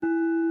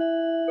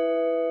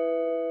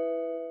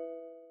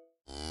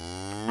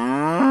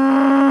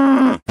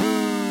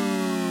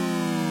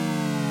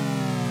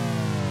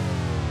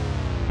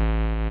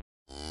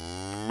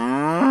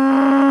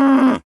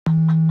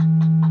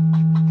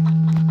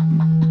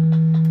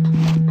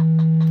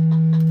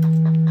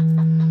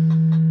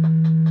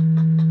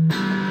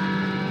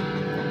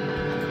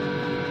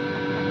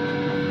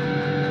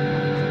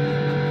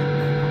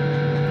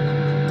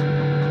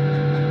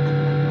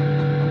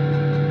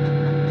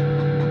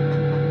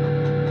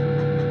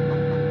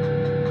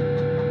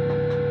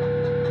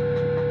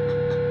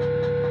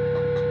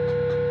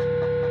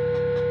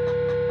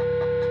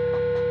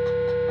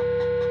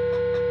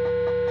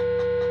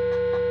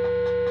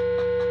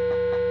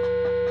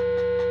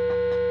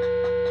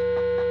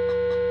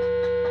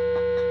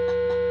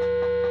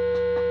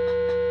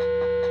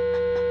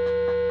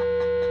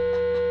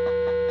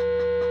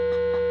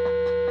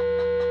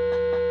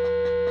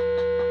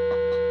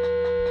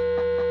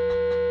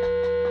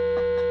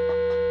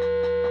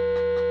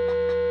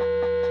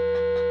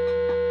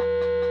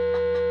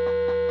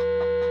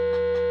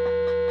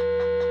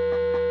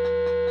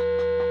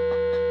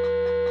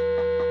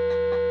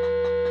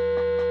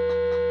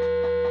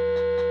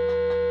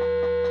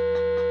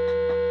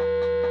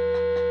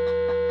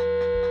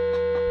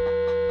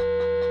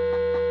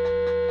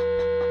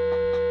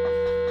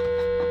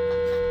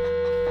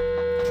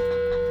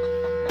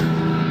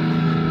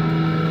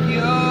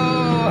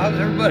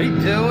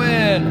everybody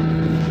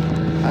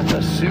doing? That's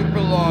a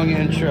super long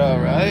intro,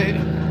 right?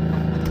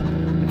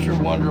 But you're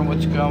wondering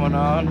what's going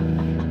on.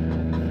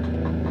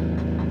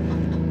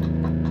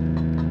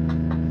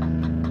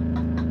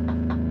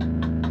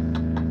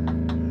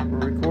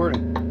 We're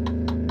recording.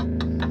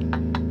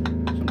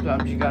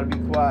 Sometimes you gotta be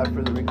quiet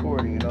for the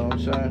recording, you know what I'm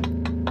saying?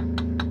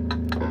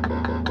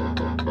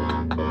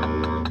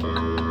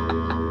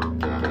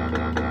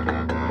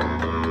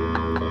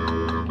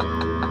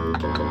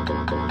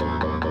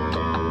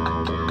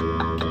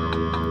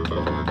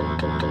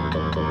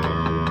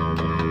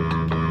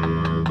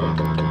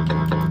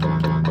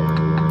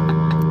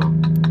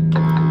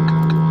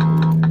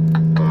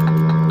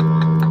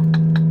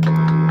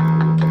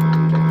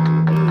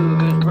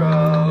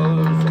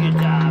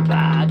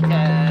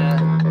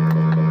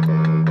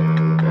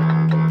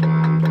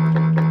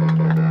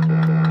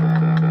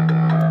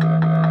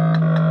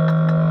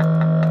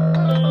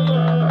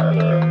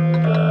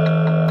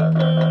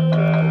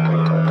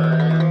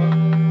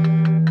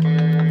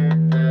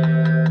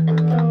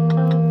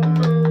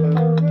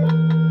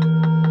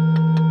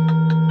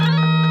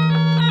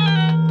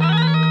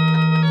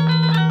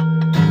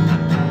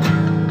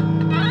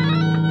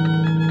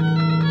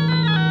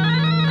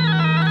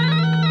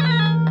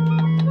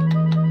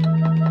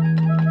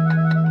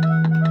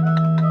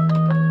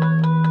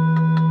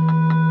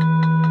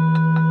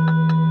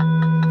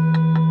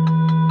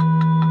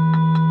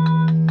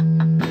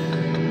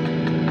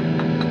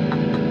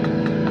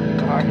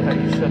 How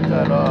you shut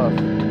that off?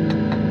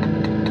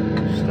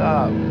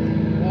 Stop.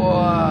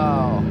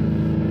 Wow.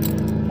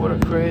 What a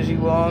crazy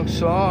long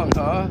song,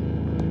 huh?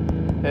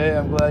 Hey,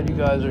 I'm glad you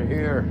guys are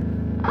here.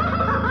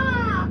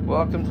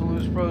 Welcome to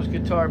Loose Pros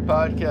Guitar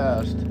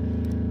Podcast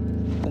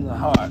in the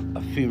heart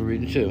of Female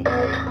Region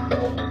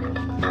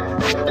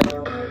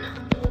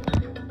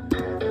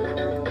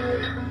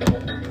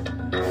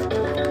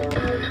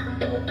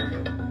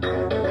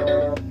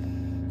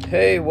 2.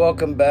 Hey,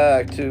 welcome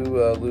back to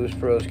Loose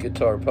Pros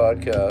Guitar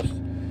Podcast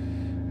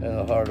in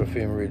the heart of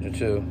FEMA Region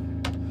 2,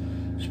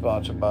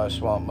 sponsored by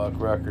Swamp Muck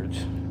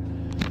Records.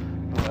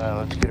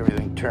 Let's get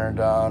everything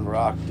turned on,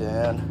 rocked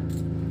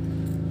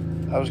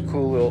in. That was a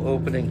cool little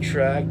opening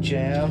track,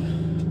 jam.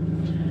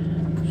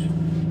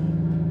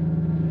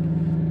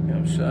 You know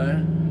what I'm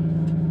saying?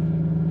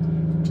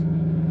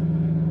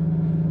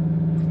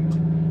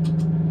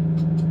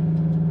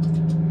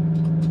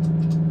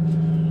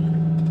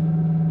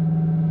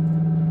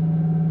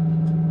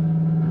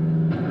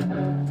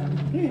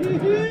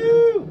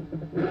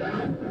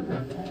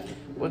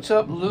 What's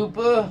up,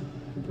 Lupa?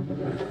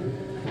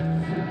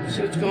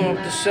 See what's going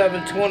up to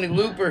 720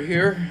 Looper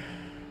here.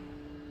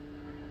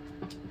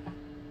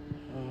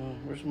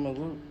 Where's my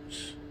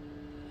loops?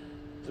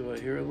 Do I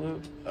hear a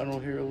loop? I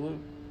don't hear a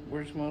loop.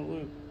 Where's my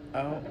loop?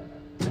 Out.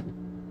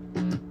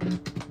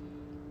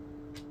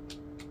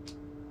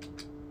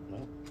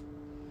 Nope.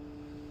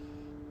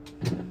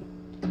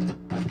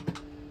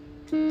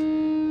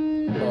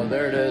 Oh,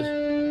 there it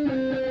is.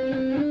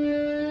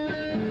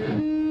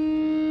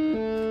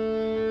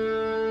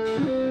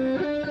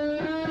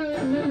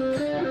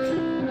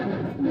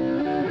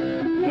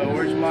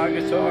 My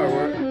guitar,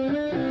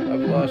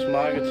 I've lost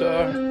my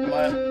guitar.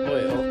 Wait,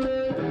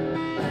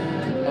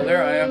 oh,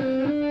 there I am.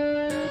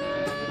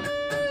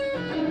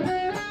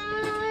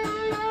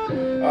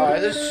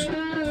 Alright, this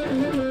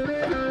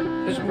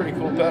is a pretty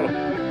cool pedal.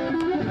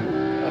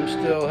 I'm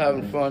still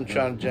having fun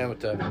trying to jam with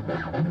that.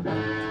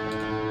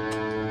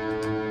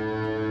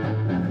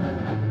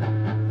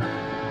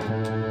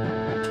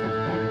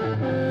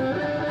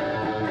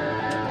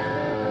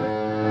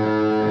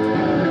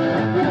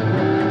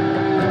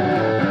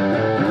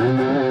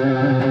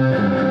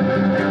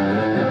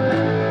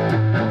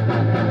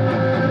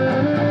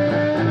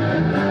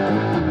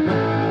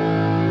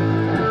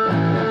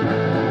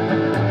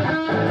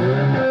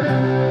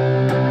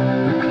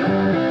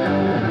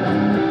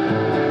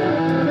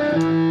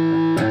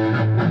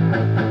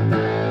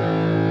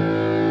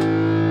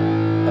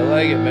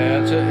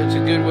 It's a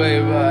good way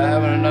of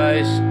having a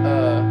nice.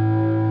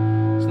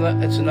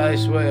 It's a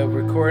nice way of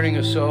recording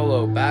a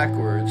solo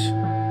backwards.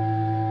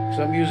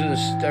 So I'm using a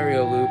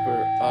stereo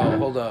looper. Oh,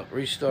 hold up.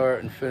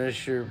 Restart and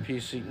finish your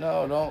PC.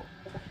 No, don't.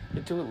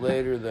 Get to it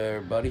later,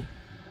 there, buddy.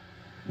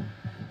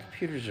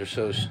 Computers are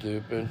so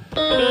stupid.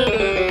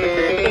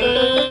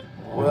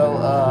 Well,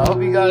 I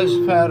hope you guys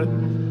have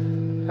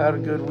had a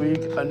good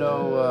week. I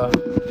know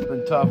it's been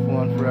a tough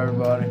one for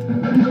everybody.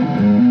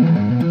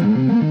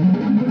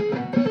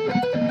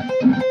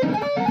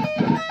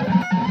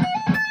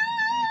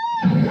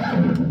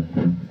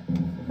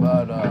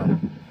 But I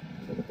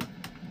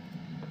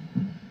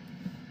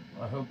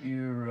hope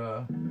you're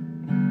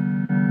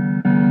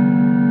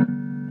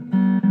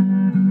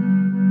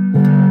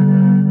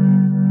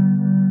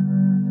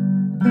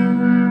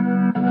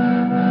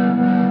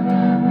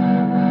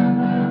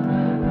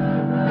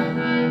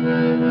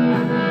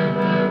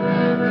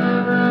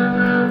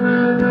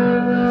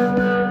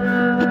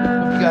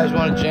hope you guys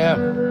want to jam.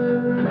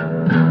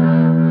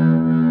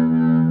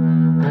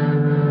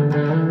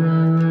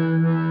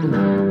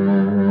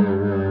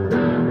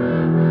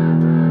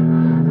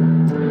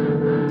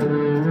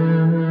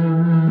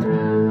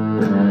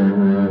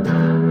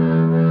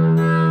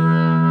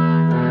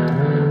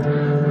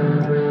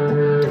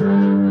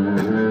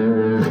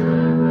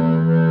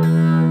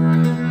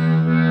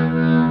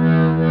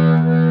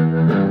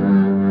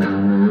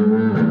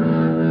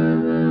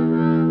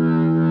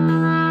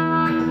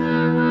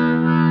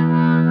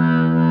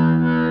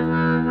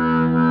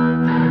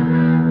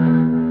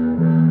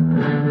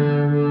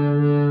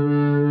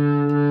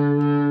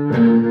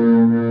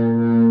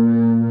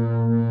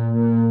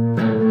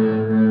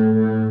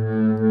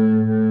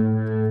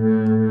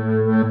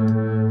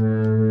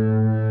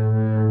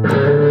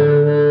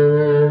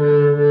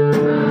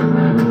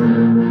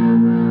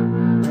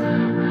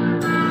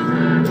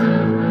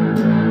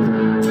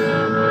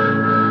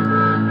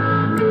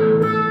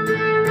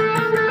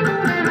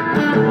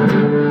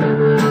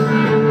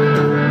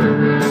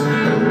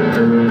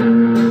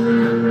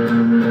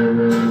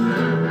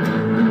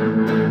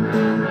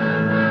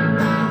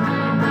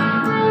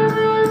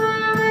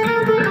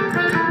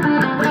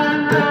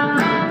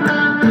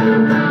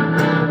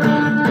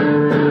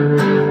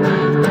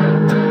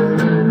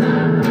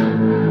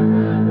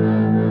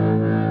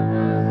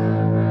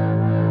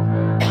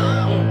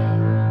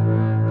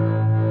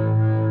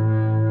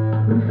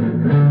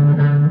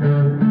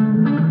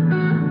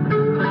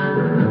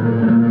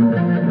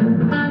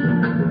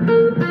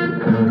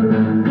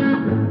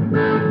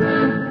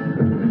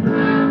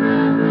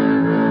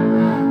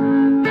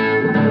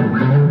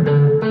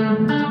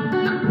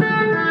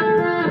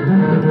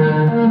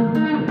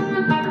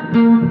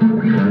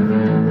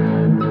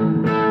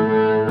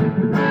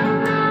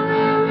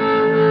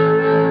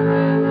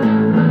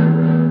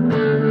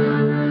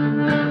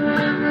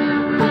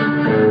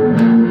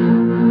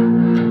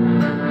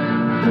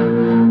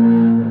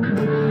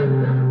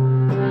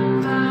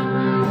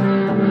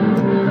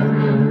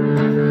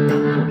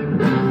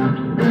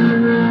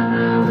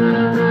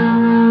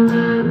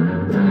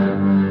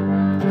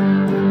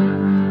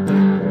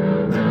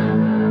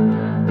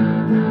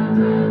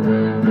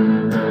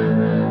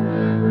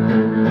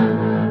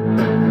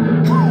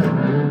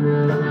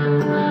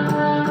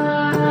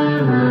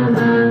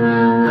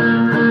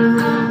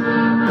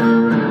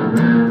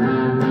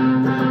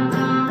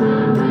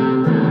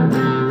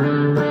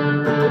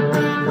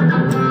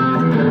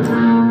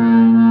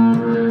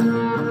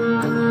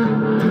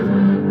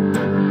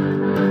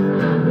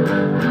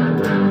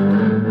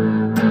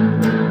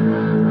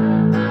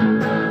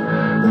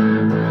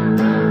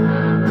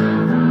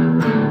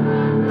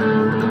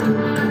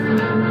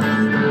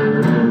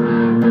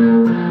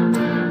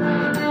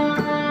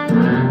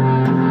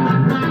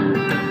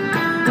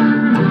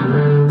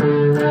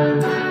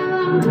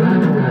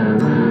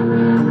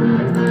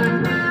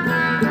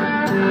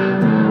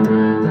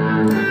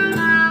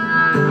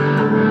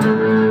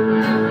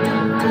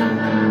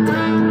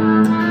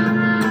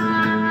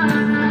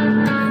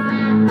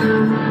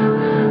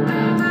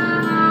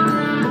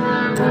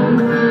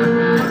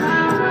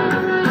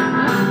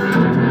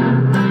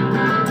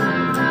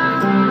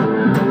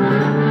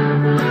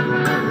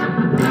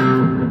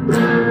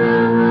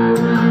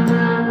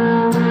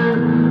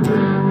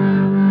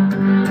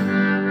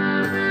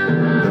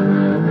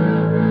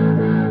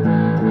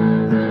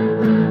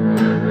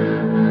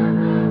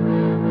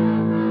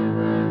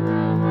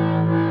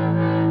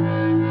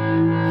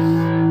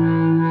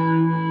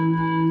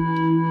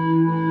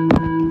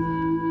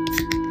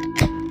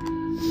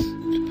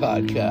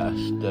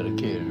 podcast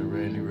dedicated to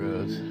Randy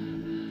Rhoads.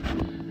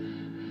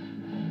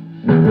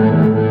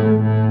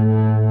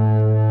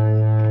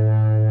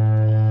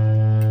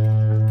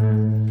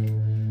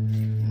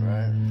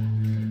 Right.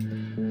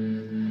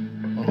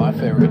 One of my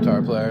favorite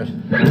guitar players.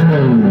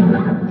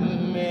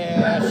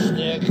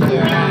 Mystic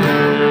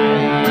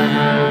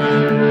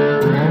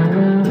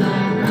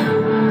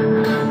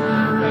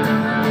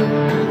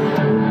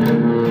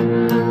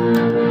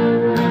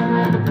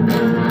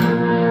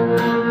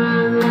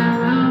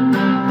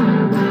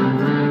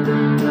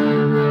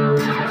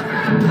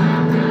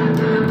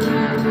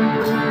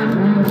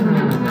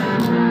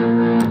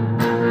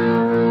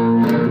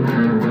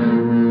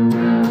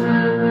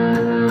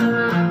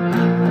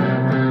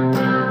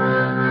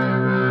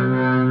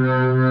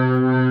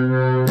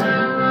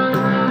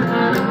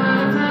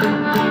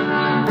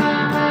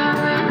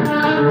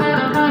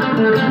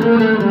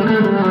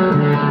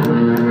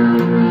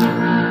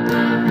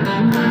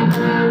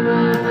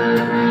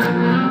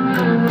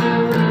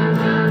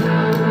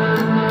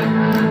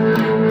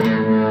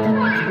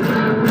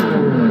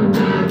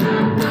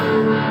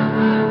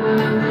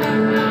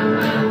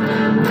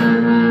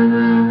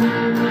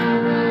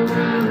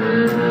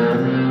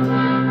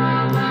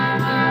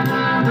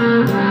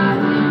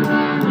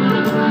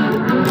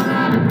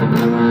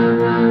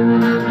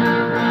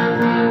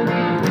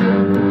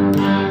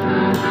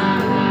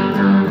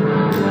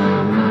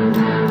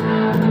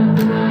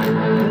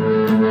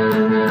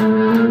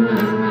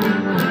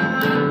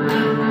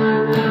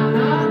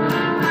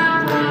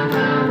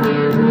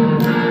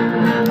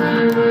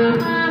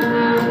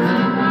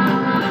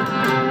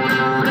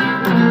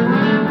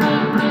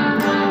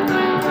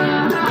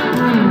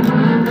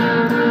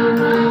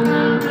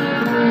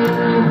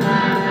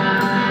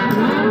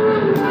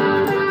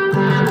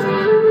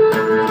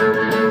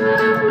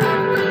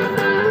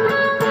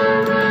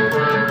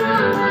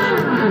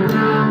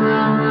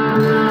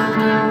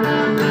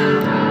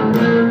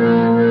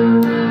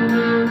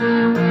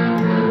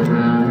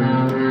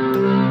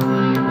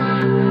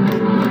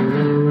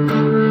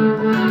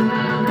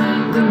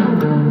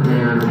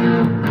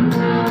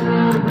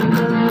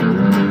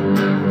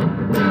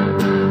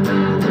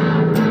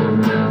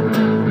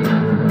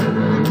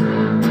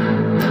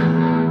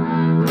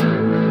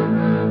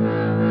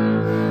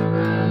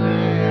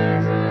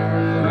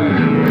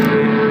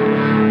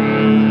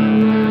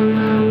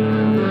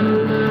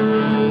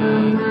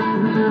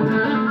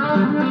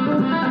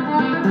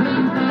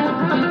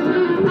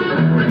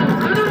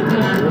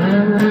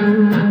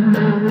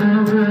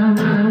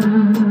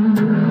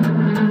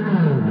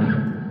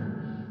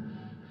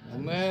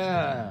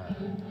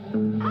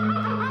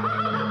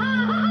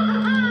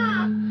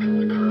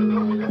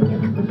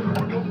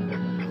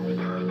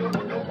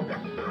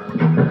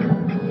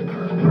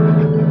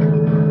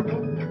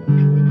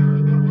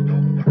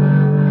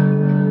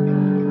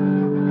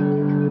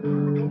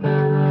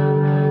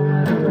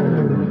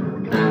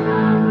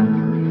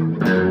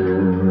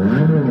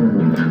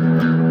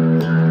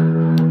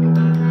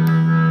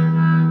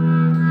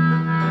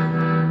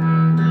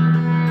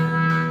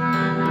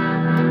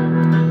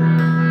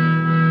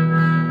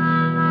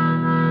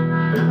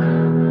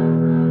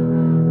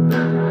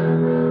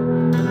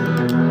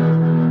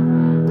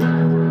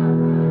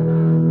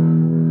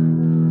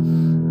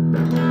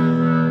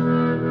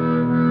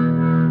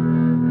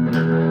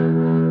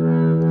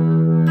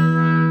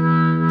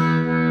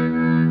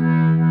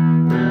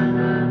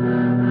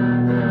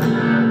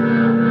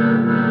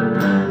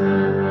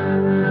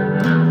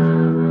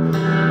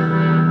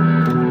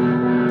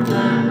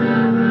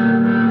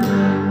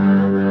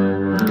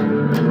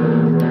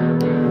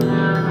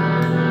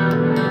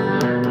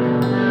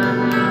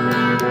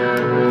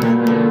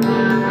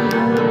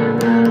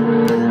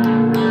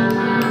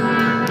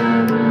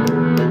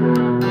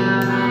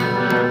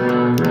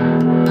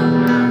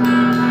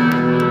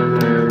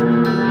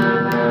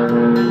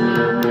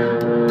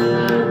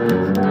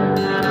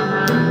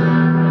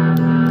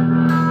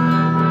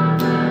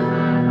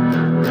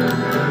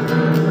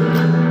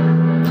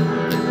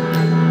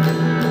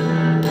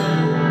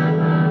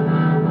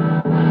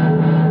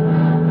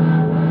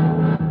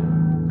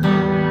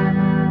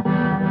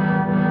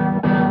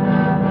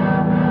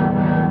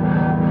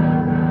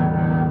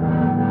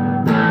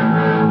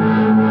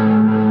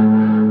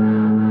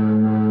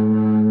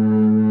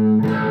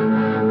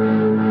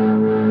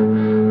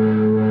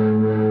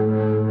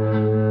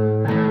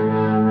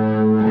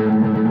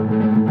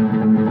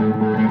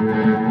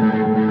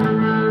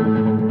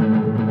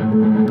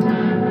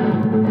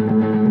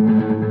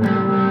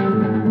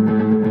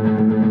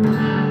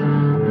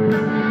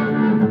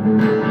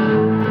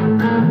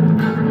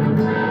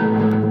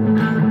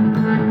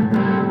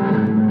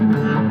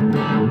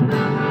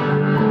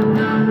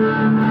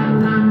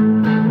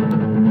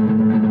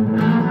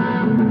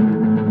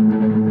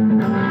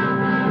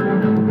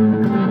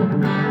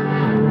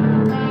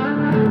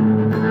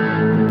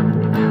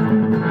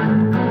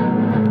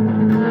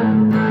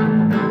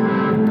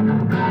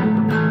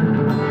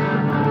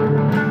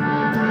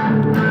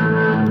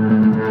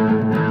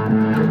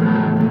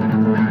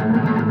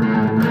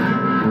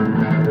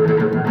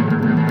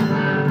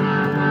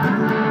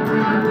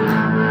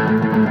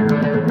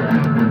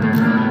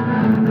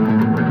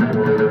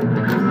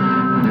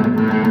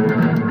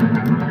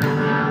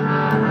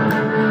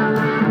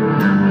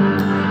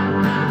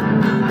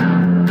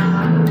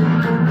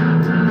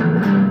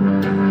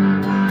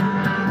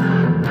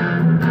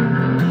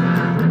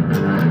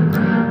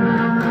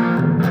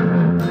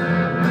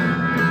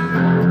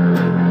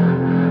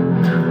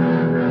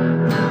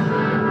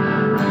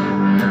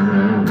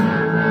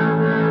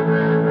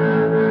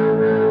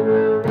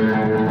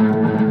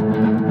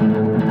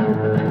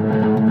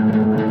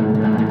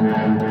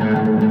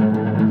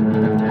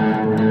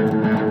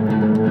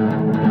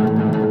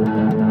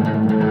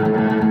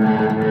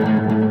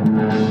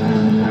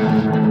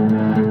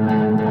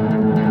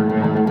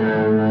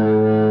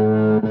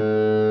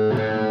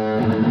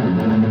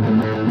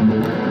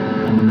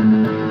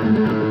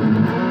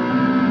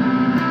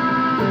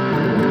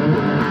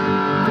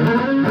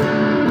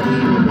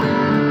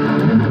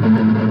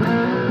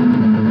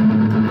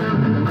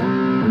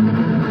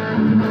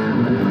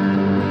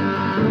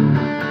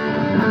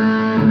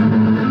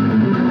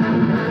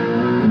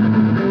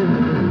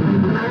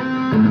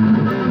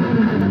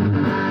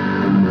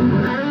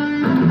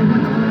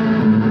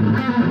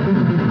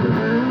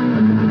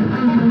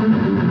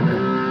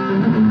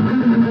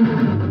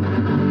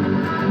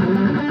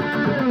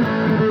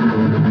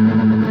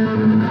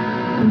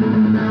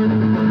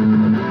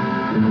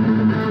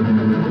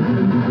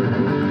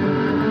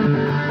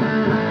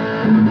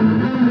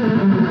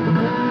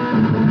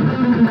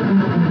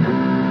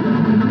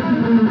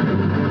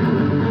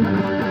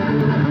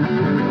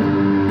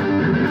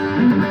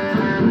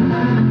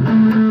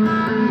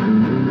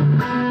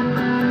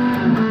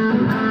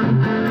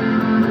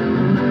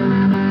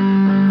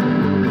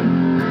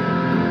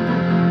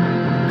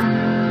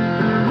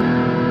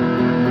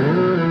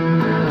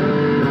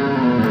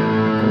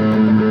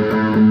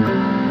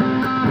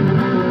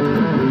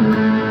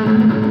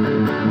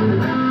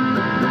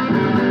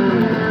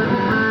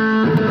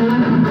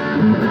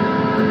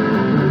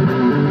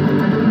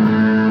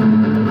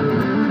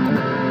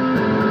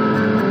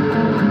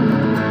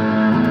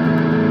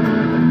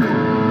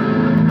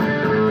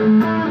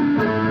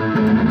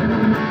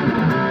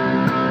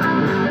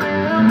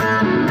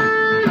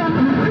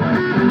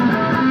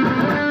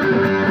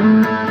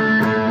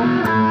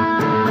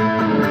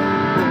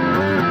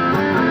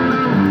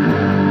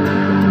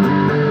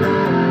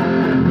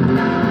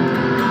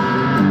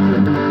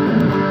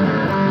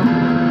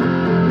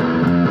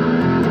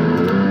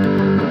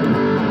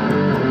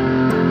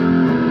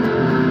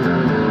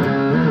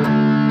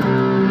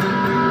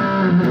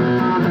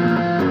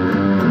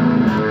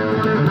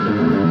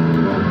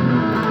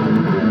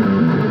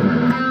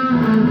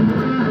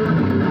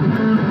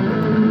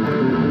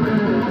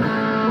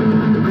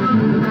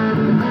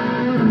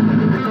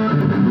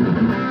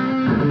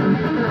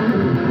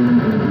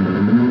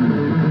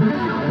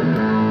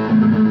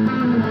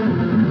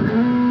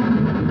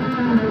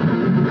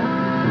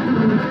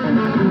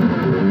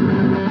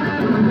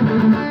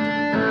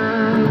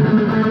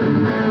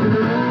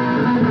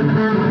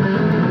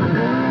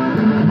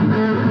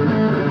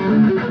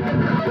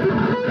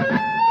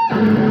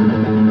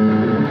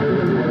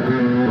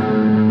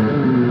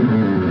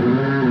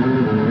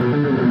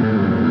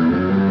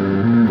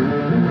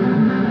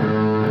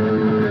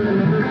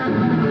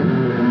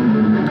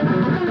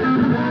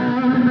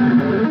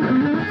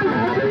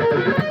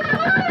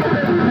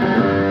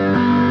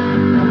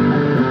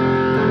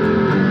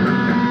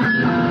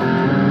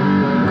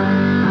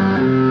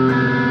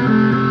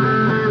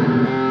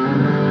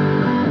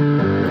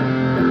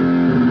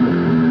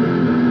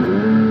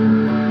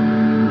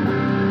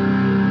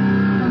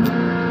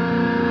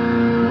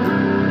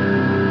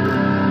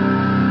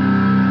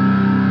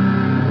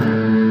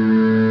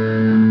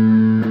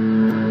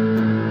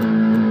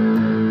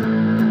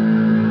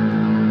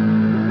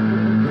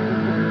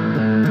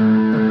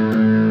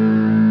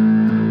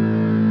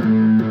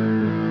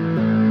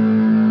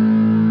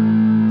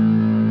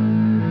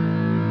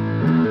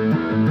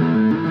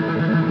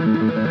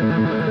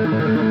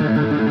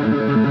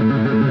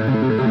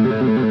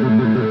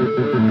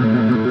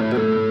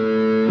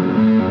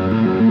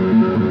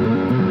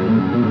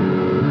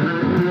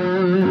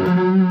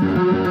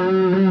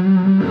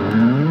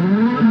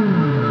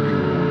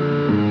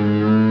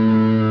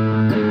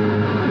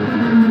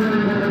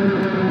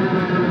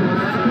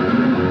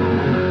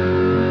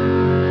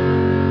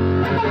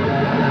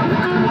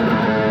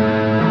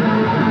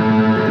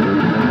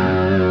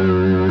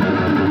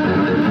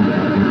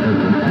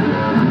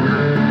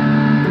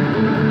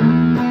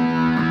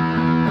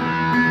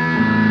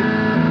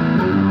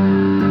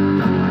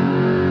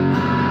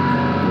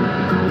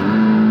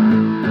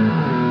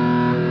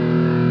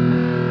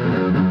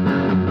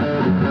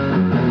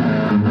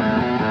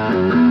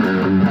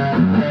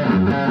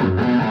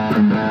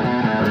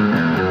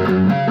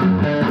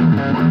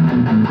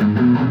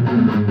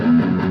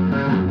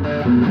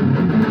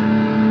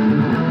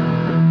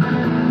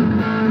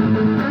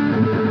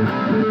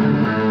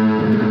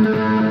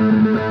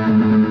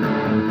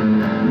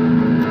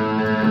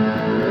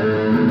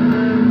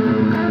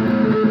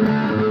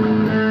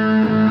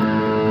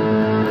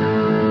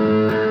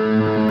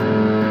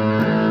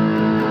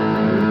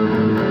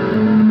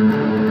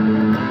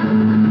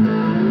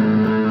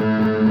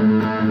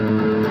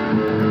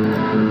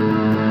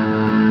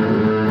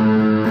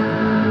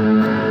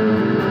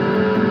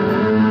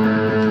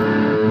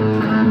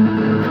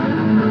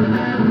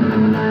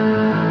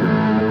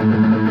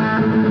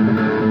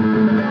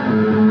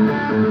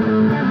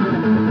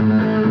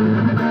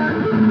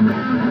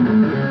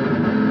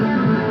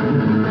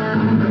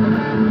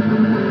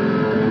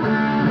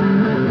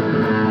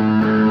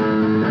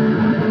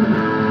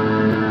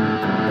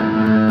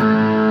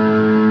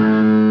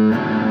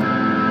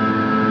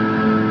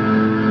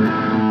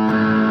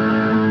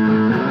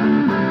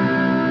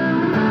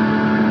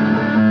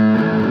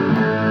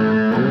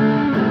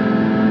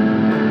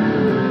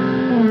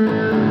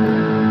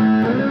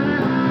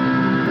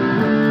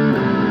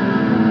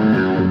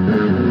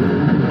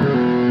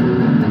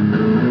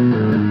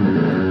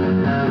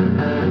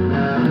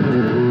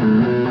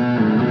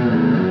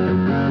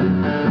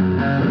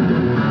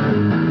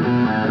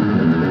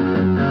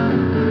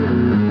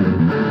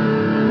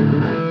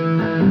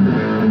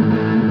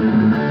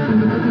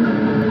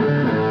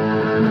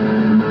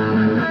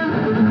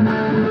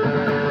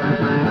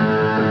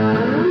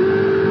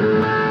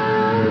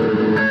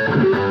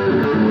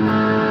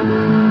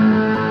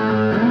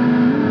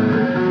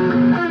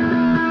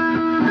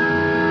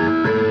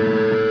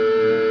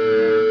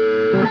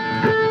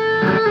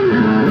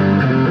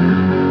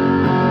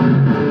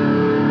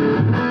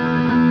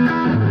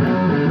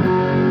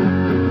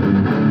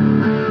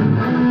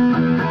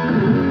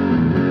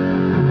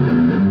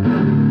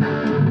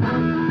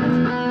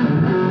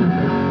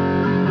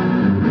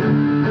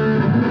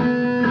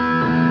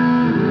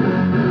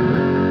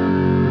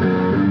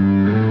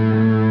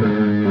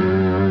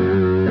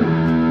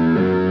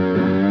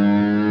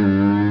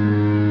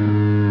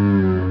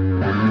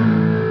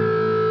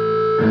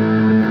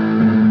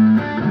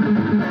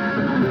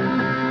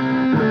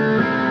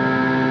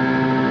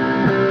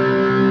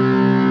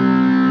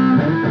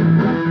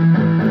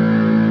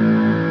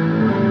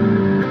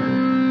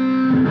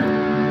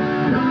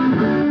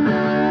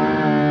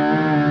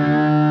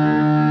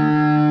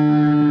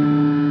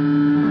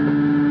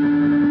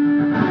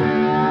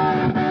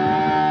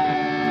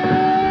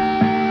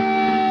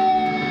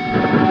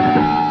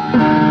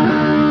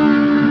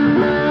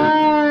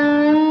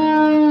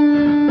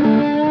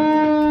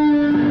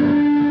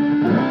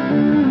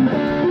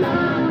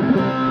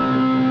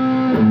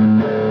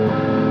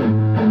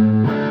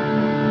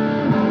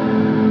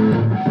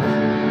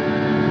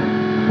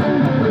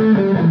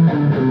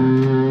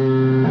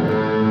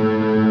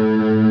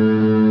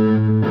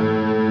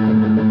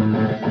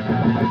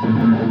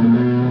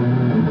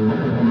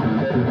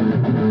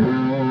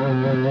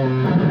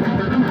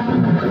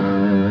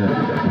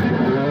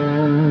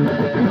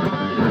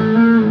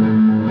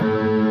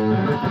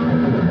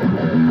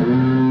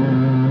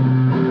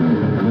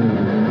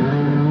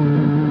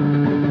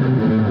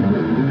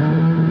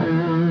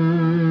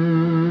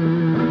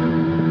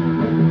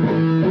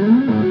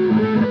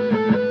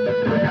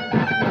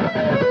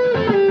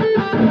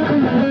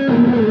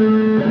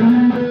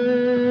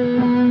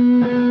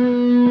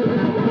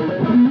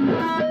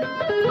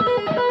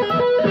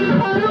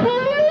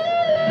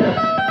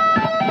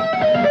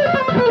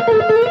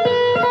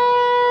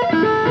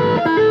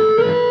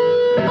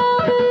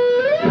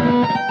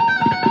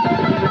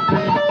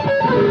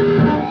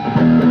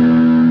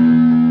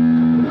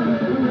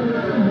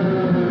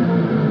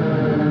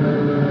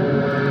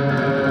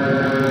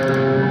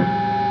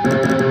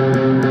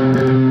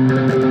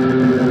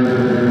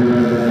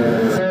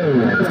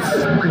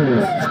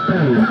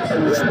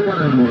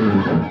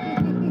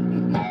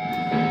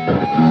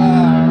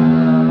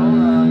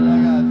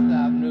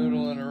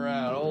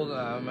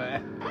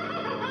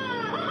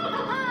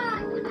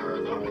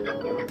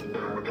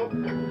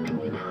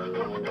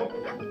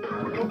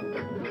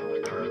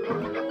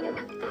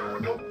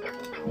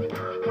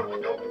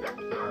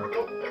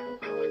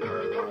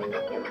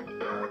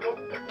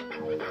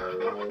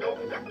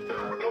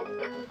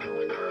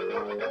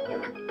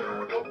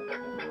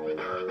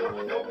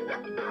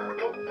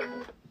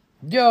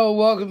Yo,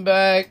 welcome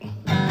back.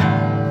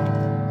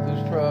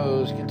 Loose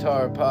Pros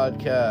Guitar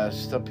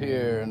Podcast up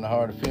here in the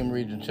heart of FEMA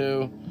Region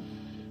 2.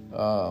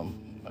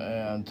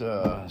 And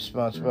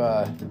sponsored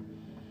by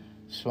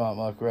Swamp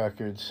Muck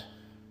Records.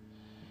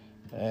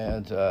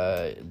 And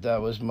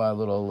that was my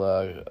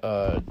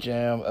little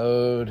jam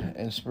ode,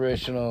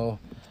 inspirational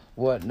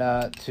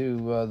whatnot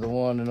to the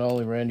one and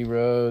only Randy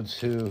Rhoads,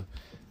 who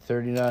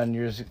 39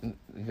 years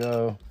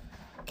ago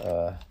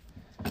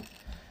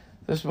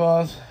this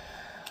month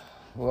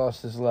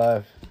lost his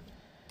life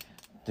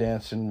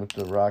dancing with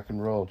the rock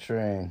and roll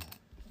train.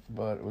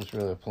 But it was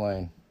really a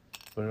plane.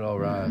 But it all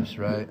rhymes,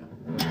 right?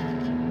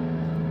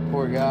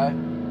 Poor guy.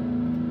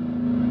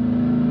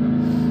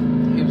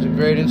 He was a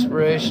great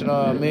inspiration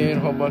on me and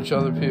a whole bunch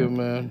of other people,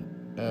 man.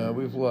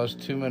 We've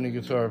lost too many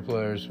guitar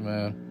players,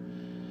 man.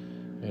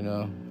 You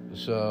know,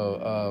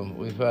 so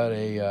we've had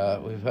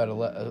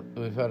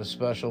a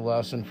special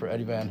lesson for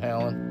Eddie Van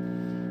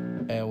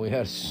Halen, and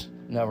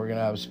now we're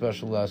gonna have a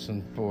special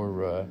lesson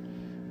for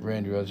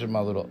Randy Rhoads. This is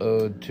my little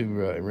ode to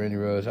Randy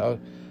Rhoads.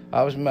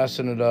 I was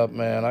messing it up,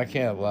 man. I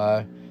can't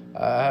lie.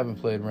 I haven't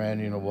played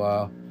Randy in a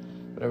while,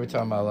 but every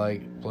time I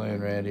like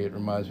playing Randy, it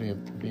reminds me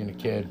of being a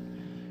kid.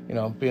 You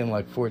know, being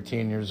like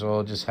 14 years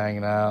old, just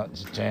hanging out,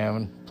 just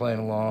jamming, playing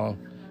along,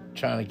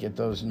 trying to get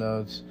those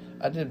notes.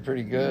 I did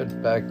pretty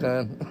good back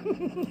then.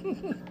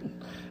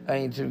 I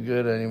ain't too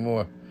good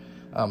anymore.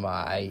 I'm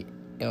alright.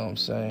 You know what I'm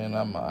saying?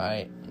 I'm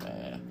alright,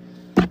 man.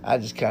 I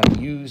just kind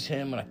of use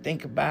him when I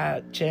think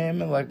about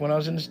jamming. Like when I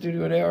was in the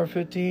studio at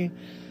AR-15,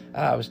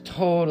 I was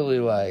totally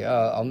like,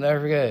 I'll never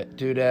forget.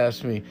 Dude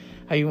asked me,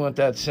 how you want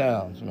that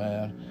sounds,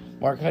 man?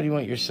 Mark, how do you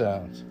want your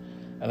sounds?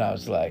 And I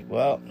was like,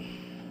 well,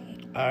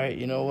 all right,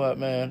 you know what,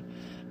 man?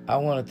 I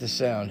want it to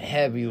sound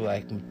heavy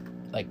like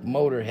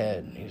Motorhead.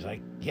 And he was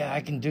like, yeah,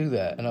 I can do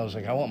that. And I was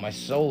like, I want my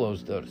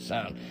solos, though, to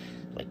sound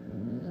like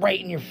right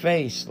in your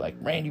face, like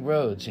Randy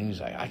Rhoads. And he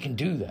was like, I can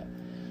do that.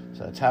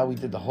 So that's how we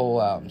did the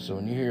whole album. So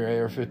when you hear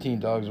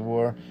AR-15 Dogs of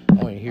War, I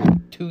want you to hear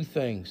two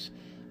things.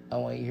 I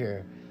want you to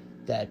hear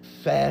that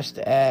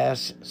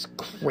fast-ass,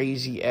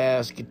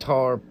 crazy-ass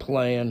guitar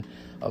playing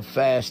of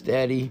Fast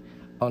Eddie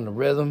on the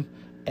rhythm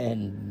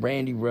and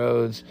Randy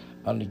Rhoads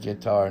on the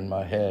guitar in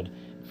my head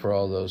for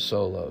all those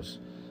solos.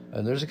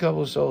 And there's a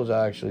couple of solos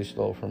I actually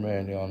stole from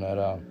Randy on that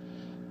album.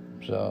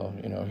 So,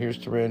 you know, here's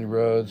to Randy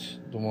Rhoads,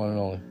 the one and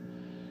only.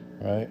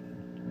 Right?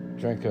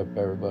 Drink up,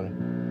 everybody.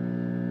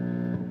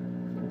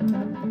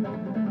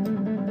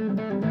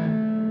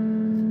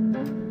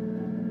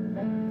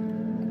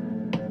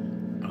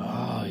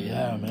 Oh,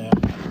 yeah, man.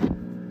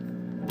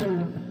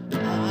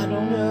 I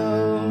don't know.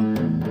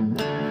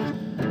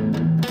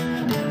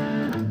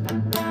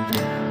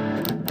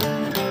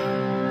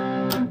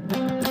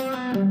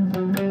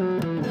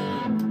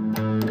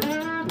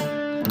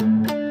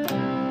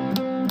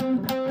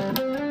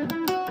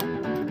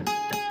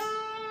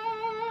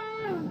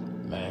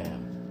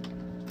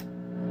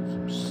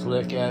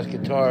 Slick-ass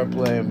guitar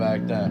playing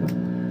back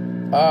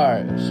then.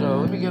 Alright, so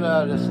let me get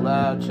out of this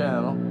loud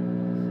channel.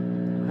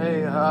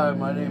 Hey, hi,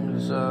 my name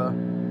is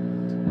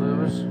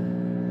Lewis.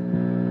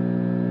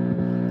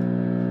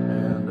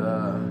 And,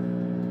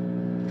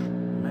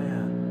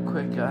 man,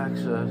 quick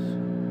access.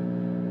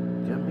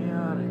 Get me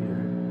out of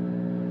here.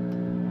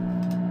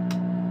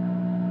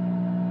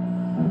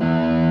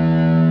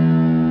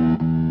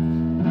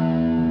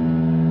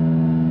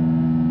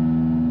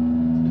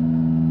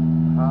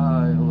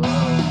 Hi, hello.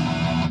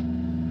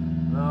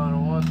 No, I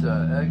don't want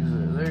that.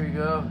 Exit. There you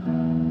go.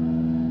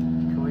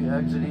 Can we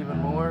exit even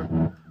more?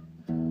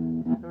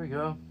 There we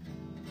go.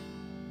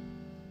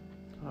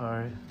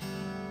 Alright.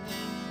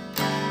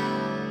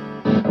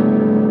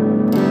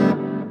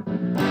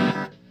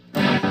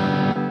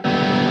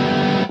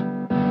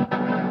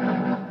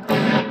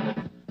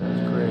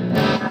 That's great.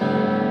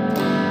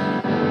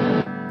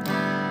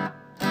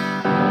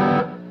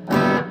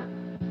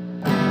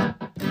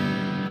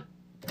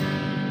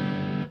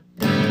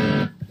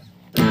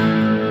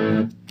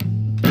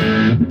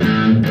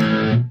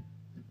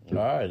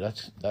 Alright,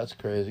 that's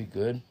crazy.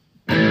 Good.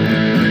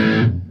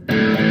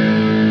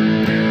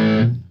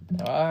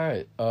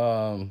 Alright,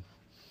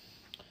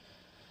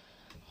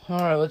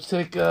 alright, let's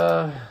take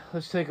a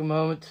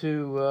moment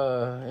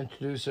to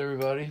introduce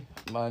everybody.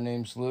 My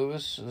name's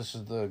Lewis. This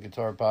is the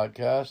Guitar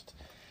Podcast,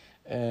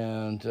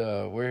 and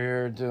we're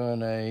here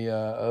doing a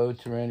ode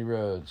to Randy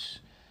Rhoads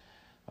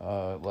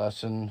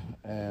lesson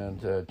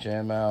and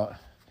jam out.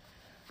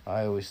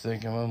 I always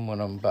think of him when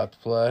I'm about to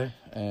play,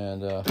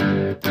 and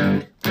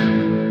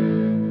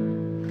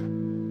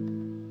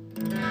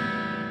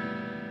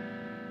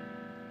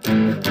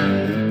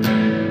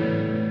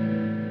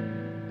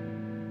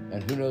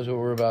who knows what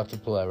we're about to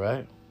play,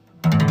 right?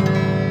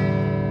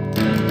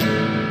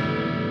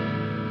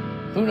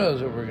 Who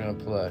knows what we're gonna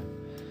play?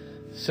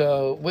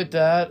 So with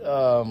that,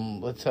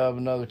 let's have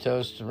another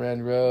toast to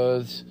Randy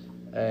Rhoads,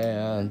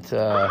 and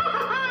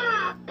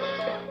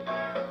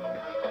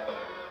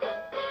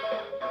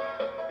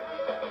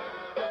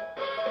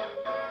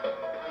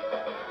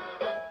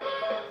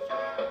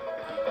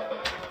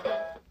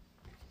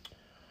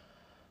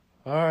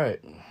all right.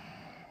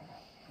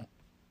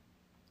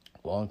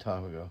 Long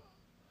time ago.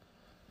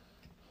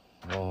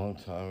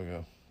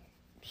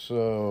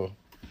 So,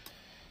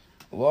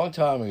 a long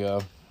time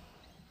ago,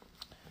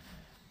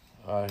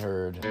 I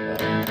heard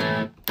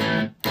that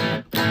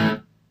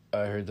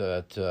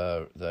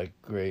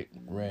great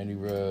Randy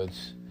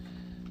Rhoads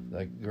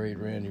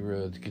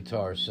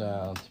guitar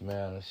sound.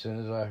 Man, as soon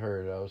as I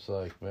heard it, I was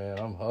like, man,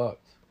 I'm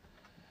hooked.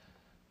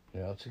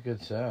 You know, it's a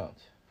good sound.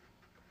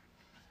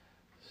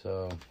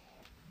 So,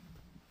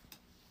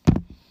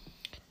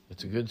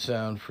 it's a good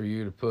sound for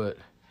you to put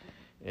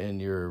in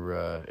your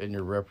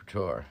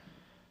repertoire.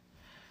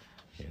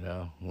 You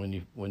know, when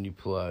you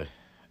play.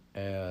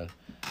 And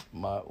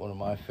one of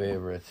my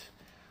favorites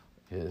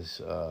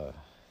is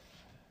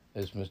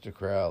Mr.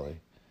 Crowley,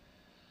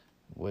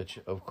 which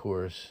of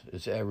course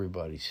is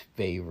everybody's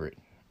favorite,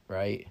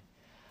 right?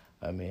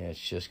 I mean, it's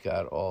just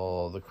got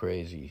all the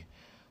crazy.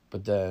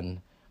 But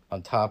then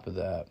on top of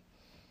that,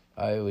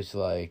 I always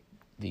like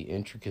the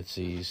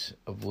intricacies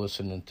of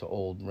listening to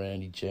old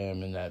Randy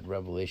Jam and that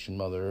Revelation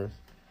Mother Earth.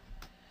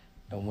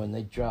 And when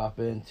they drop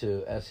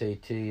into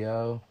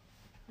SATO,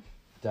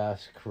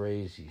 that's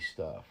crazy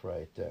stuff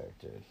right there,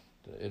 dude.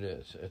 It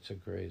is. It's a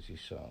crazy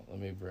song. Let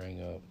me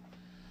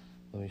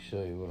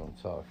show you what I'm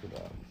talking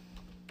about.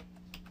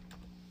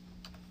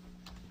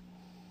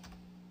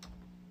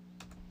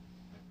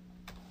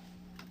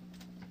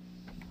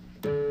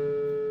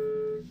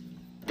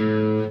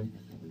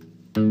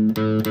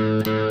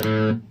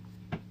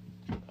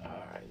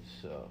 Alright,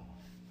 so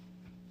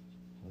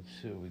let's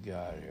see what we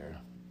got here.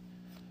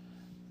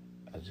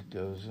 As it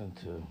goes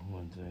into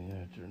one thing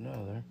after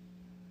another.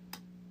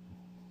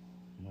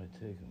 Might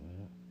take a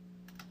minute.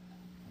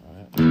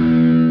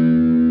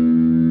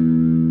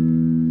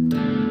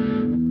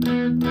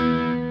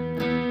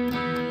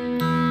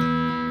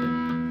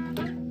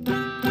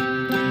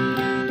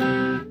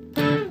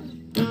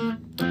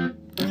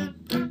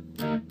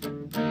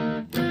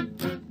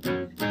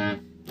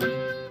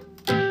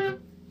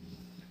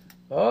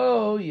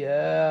 Oh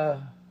yeah.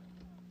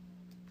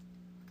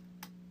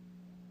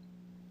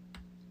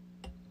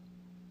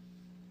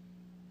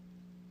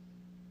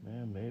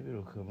 Man, maybe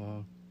it'll come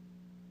on.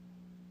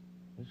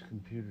 This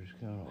computer's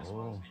kind of old. This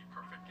was the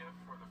perfect gift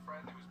for the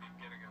friend who's been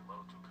getting a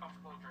little too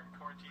comfortable during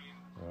quarantine.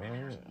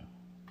 Alright.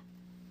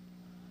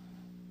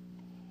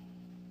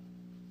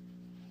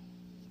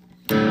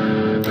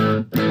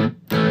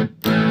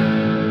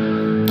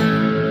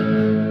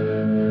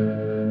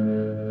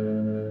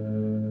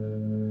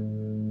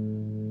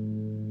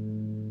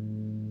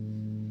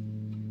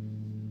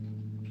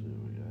 See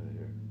what we got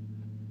here.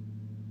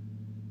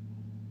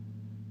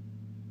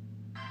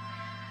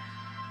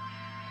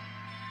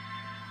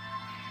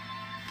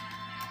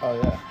 Oh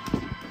yeah.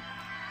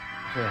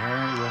 So here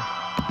we go.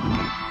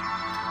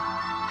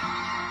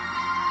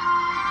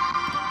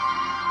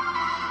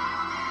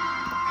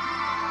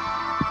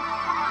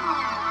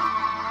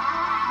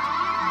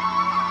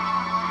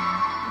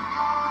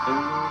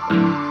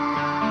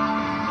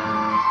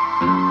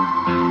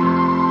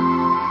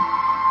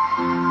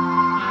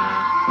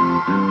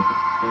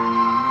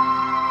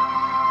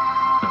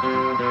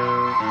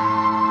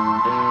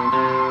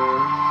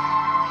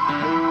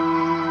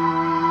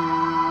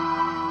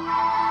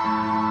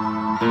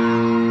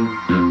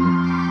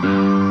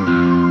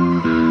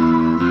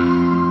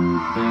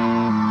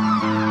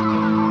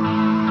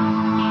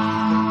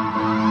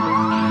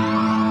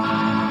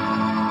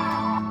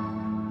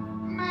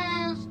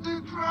 Mr.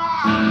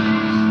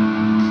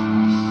 Christ.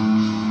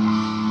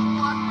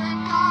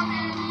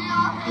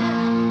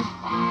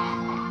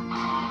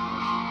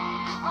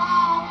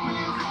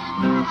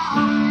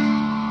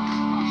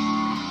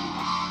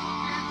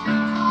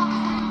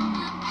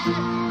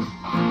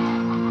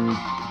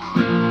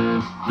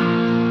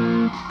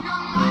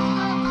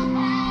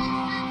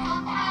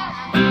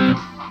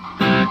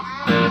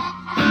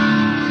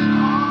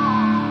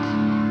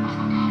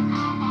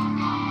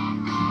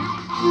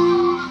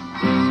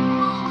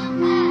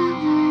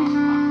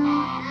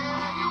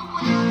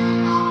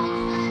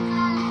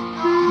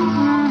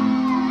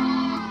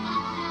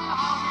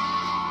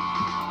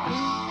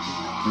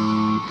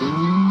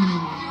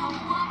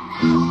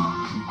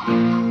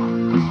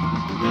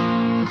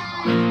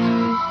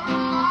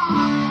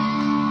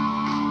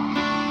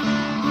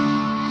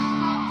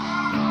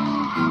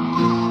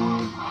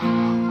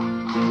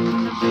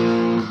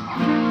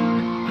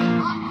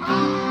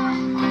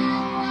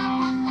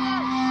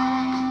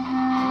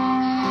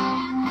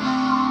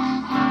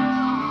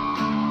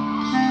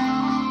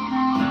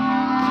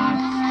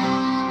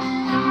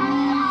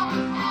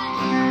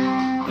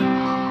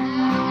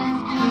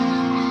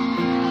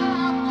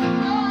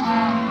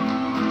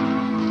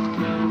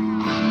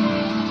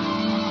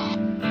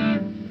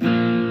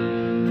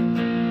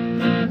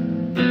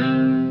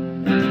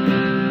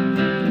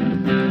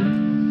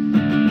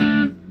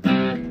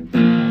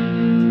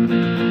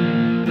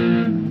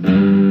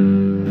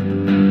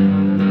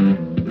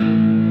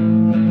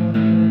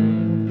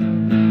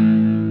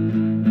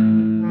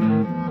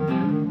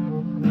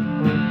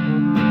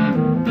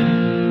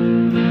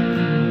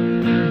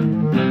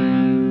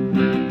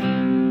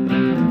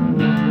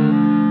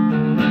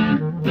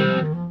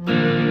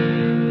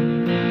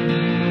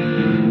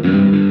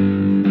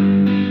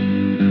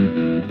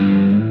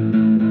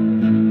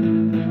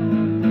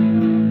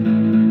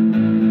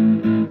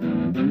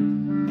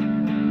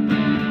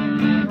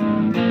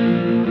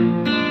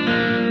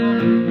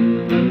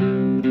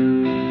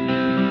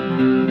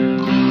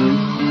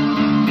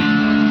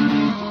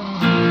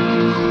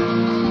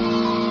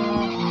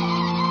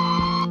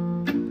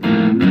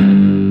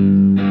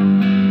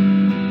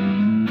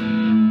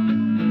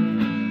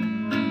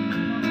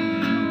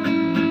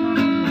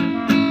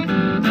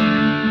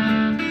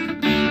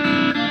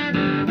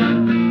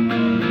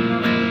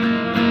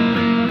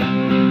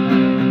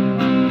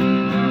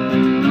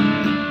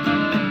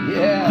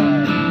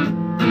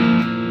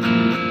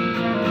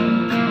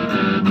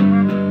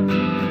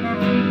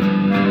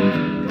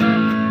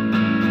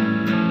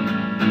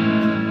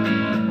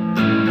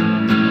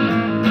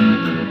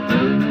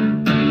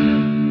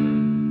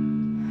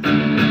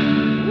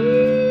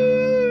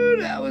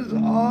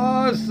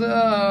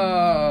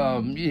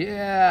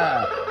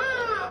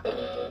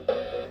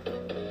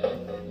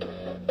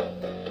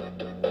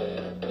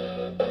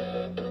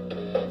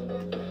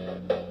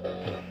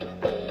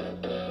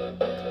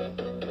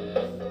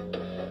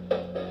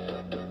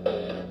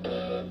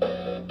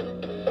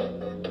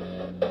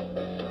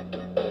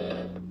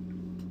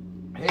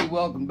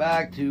 welcome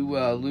back to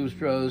Lou's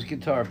Pros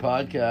Guitar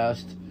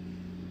Podcast.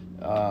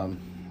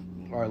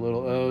 Our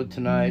little ode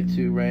tonight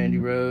to Randy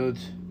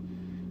Rhoads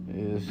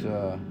is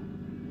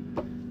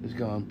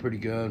going pretty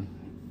good.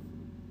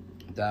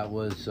 That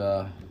was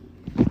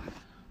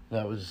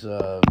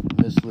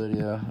Miss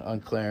Lydia on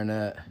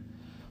clarinet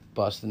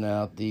busting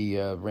out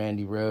the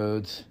Randy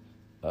Rhoads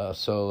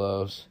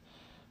solos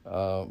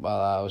while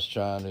I was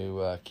trying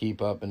to keep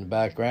up in the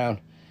background.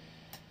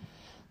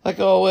 Like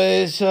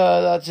always,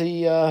 that's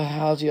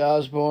Ozzy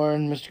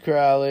Osbourne, Mr.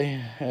 Crowley,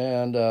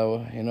 and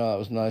that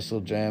was a nice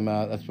little jam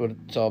out. That's what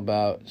it's all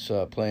about. It's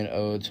playing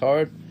odes.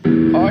 Hard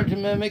to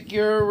mimic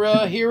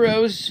your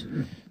heroes.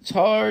 It's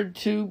hard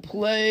to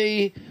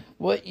play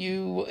what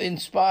you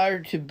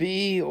inspire to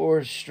be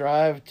or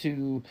strive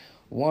to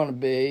want to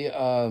be,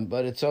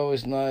 but it's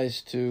always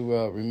nice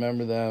to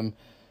remember them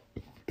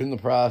in the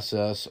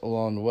process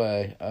along the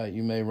way.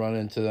 You may run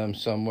into them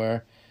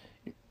somewhere.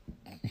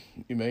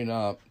 You may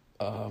not.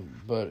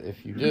 But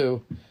if you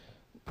do,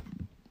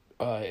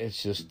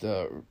 it's just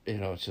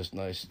it's just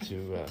nice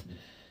to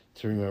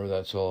remember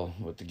that's all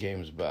what the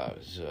game is about.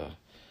 Is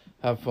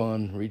have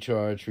fun,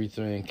 recharge,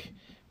 rethink,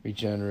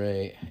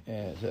 regenerate,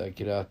 and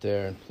get out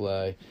there and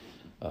play,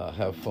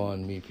 have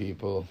fun, meet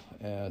people,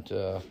 and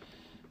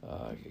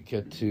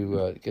get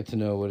to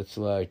know what it's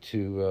like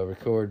to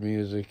record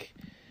music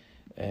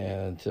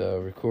and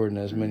record in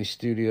as many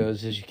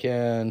studios as you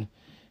can.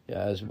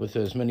 With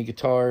as many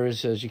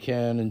guitars as you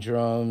can and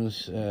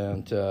drums,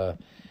 and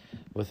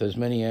with as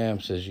many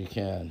amps as you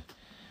can,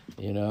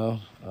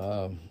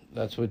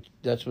 that's what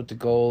the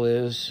goal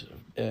is,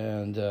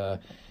 and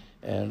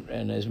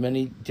as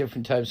many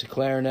different types of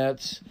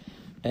clarinets,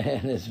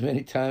 and as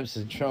many times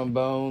as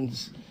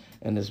trombones,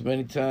 and as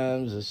many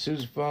times as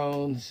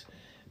sousaphones,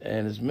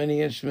 and as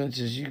many instruments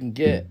as you can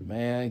get,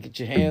 man. Get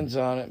your hands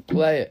on it, and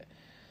play it.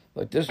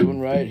 Like this one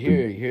right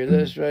here. You hear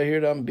this right here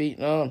that I'm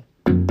beating on?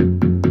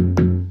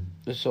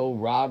 This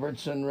old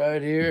Robertson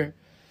right here.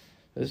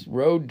 This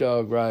Road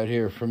Dog right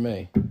here for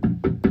me.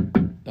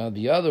 Now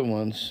the other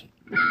ones,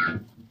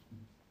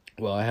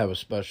 well, I have a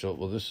special.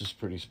 Well, this is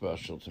pretty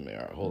special to me.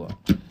 All right, hold on.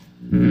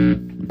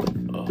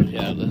 Oh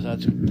yeah,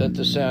 that's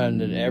the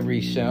sound that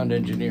every sound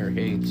engineer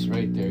hates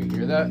right there. You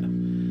hear that?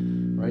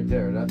 Right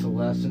there. That's a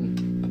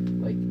lesson.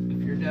 Like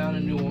if you're down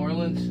in New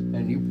Orleans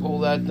and you pull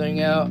that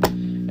thing out,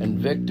 and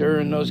Victor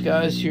and those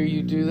guys hear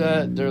you do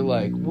that, they're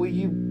like,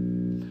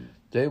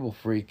 they will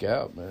freak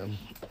out, man.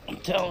 I'm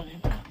telling you.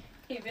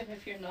 Even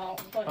if you're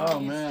not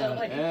one, man,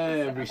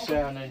 every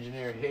sound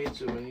engineer hates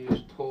it when you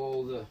just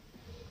pull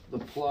the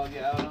plug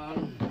out on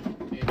them,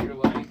 and you're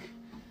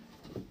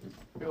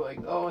like,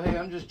 oh hey,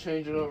 I'm just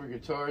changing over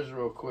guitars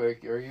real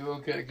quick. Are you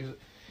okay? Because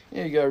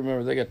you gotta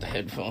remember they got the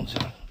headphones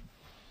on.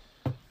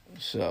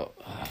 So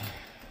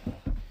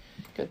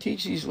gotta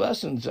teach these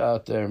lessons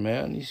out there,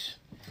 man. These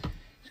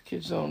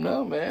kids don't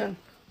know, man.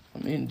 I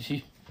mean,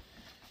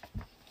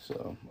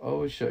 so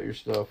always shut your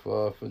stuff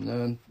off and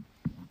then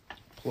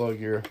plug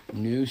your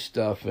new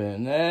stuff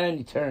in. Then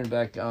you turn it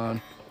back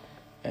on.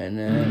 And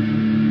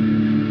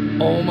then,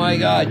 oh my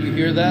God, you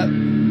hear that?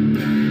 You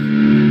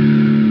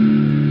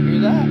hear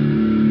that?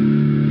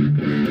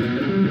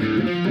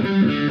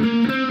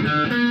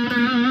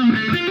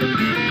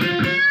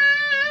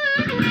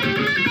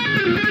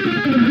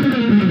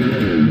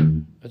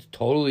 That's a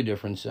totally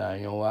different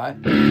sound. You know why?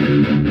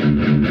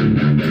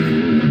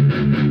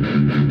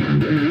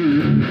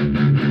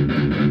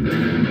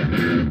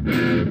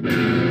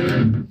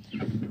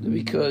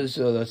 Because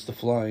that's the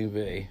Flying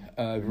V.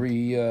 I've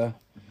revamped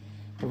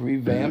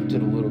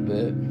it a little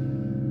bit.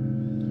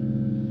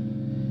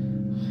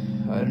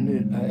 I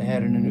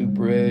added a new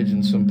bridge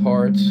and some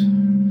parts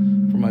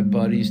for my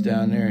buddies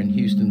down there in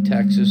Houston,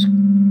 Texas.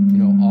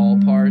 All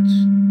parts.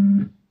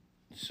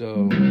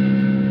 So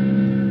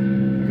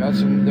I got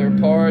some of their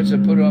parts. I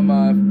put it on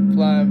my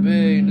Flying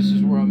V, and this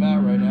is where I'm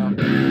at right now.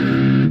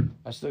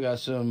 I still got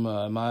some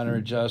minor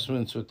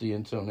adjustments with the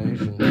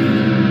intonation.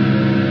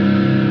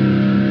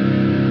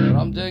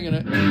 I'm digging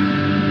it.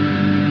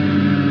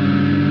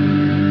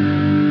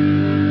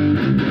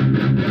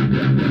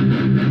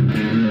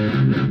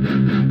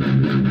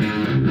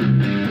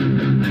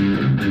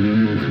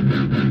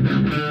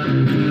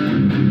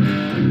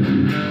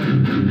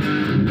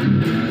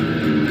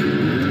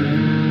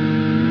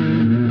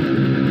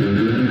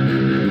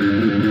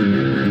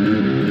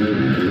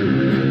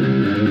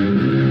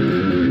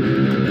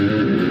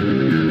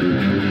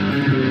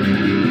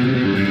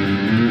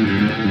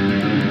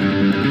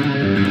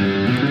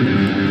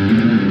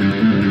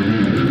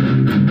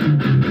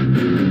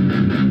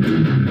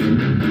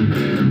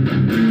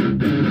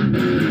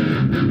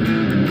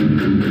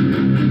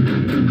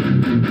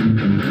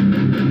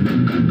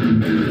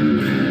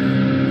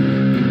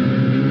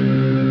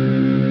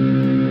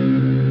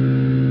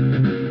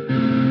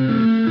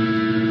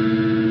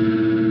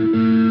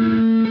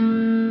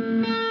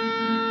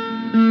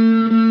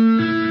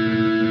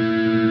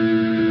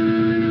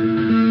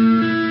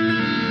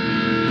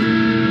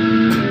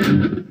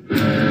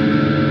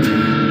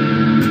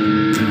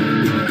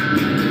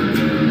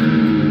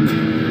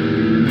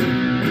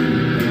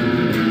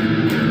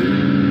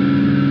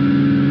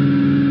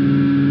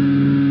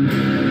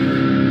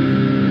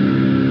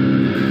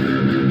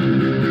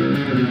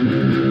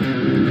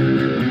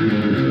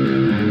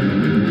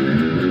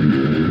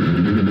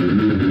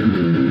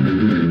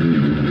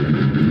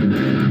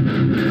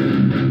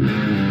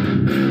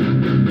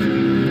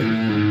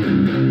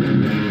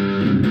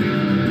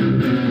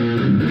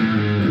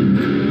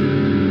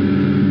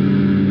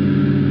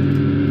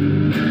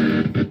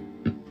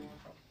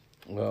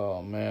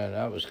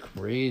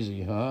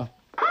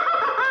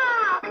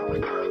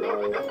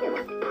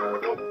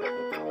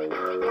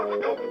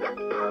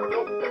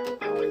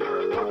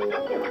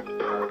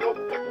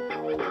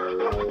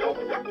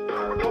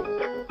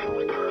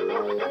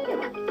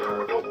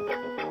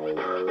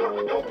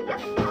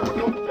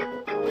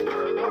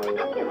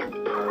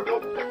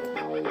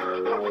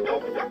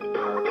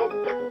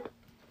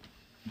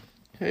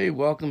 Hey,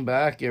 welcome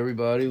back,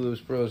 everybody. Louis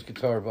Pro's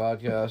Guitar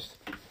Podcast.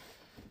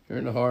 You're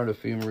in the heart of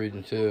FEMA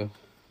Region 2.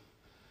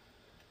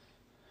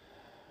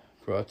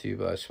 Brought to you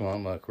by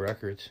Swamp Muck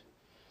Records,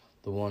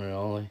 the one and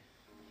only,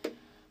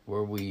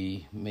 where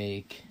we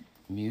make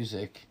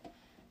music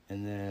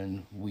and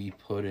then we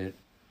put it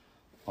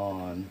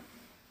on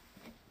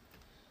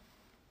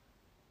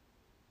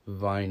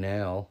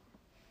vinyl.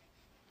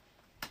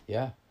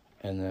 Yeah,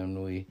 and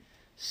then we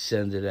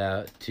send it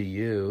out to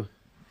you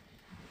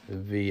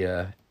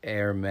via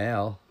air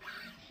mail.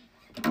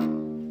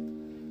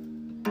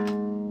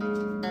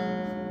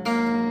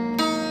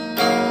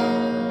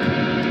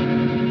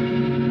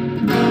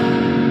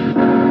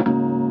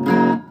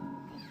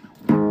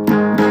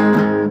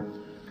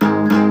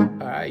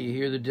 Alright, you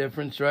hear the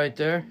difference right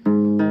there?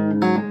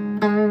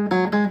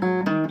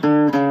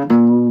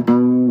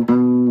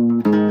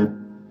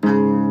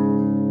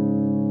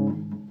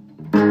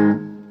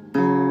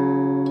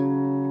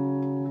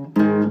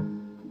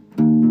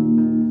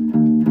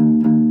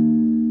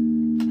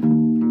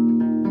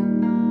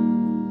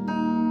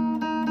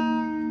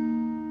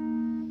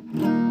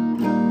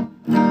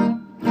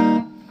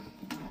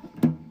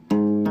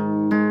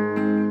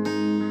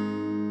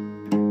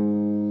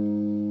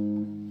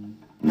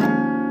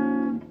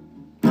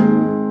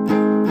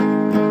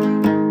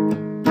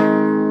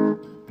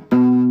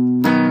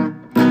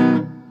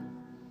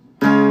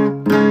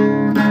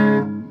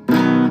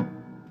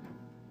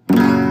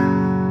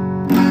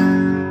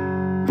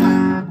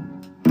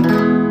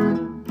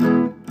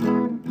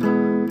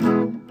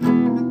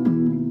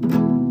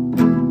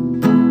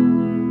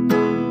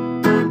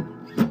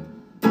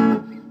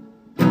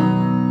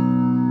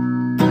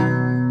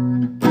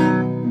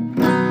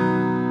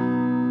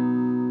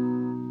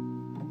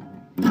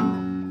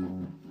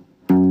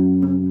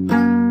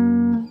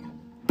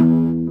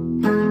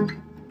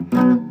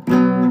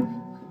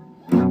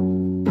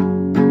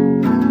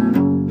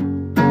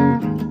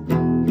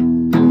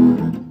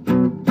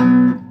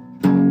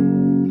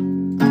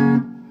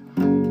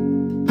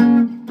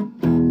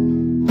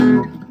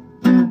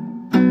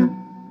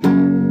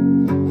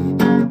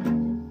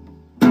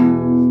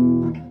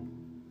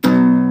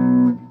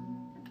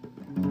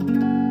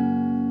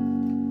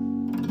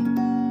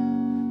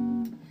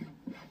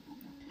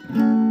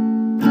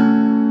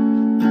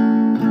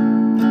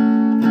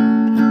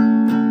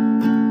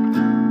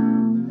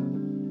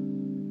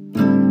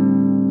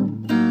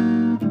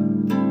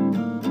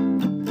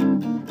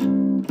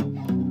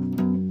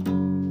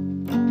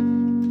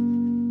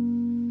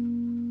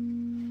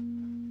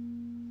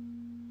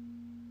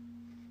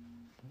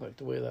 Like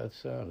the way that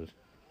sounded.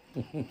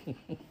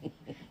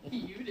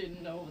 You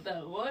didn't know what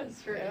that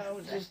was for Yeah, a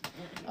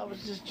I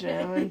was just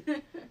jamming.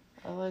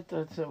 I like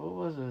that sound. What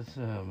was that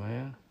sound,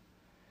 man?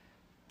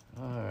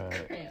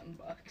 Alright. crayon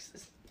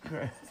boxes.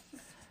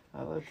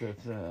 I like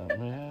that sound,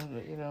 man.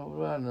 But, you know, what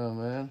do I know,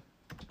 man?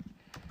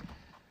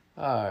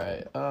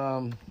 Alright,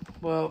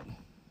 well,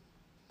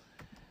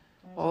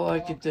 all I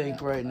can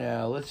think right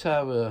now, let's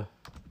have a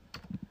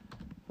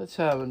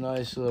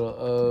nice little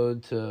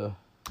ode to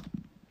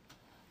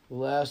the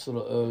last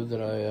little ode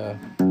that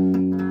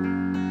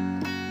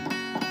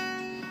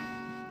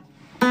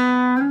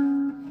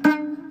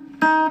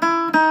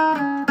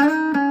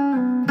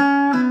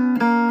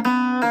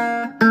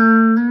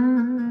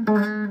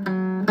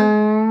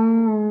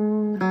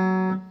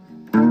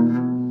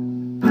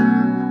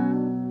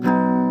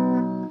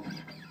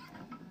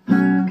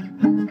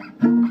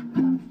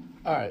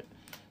Alright,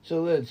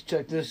 so let's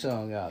check this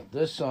song out.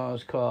 This song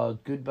is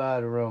called Goodbye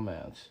to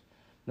Romance.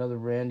 Another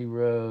Randy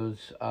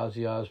Rhoads,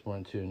 Ozzy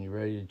Osbourne tune. You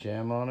ready to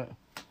jam on it?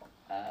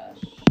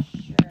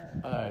 Sure.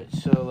 Alright,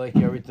 so like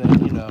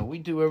everything, you know, we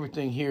do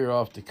everything here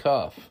off the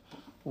cuff.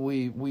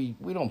 We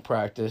don't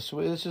practice.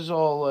 This is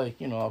all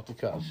like, you know, off the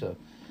cuff.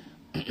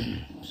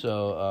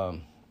 So,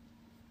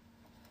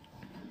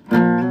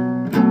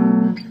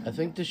 I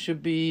think this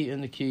should be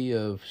in the key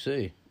of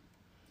C.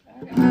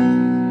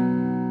 Okay.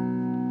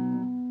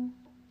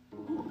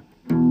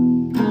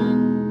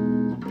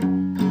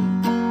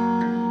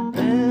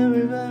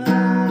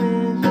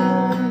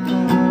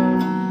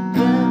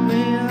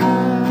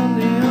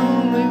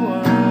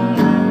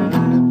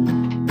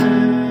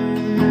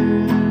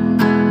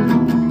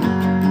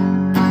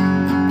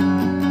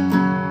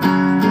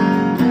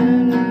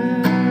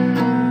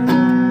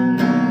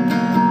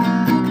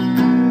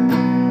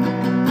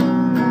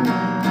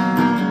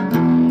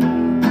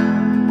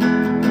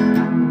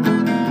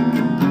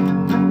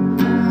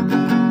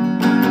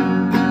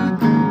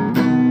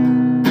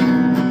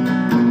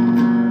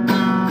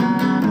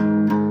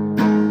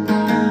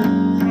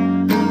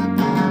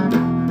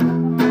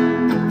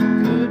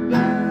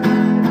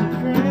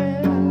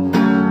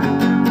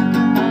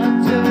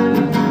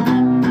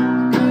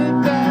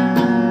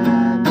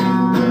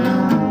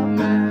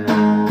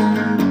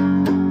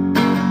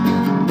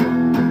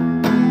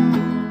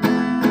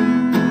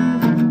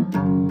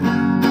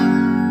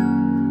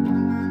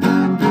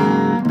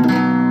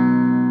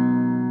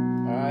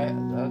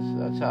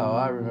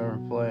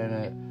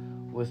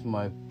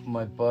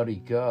 my buddy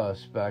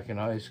Gus back in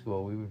high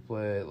school. We would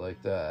play it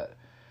like that.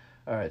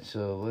 All right,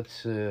 so let's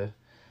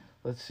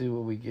see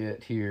what we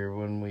get here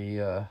when we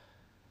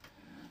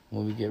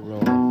get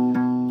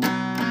rolling.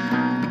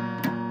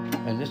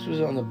 And this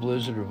was on the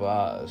Blizzard of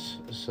Oz.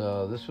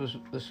 So this was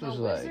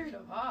like Wizard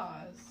of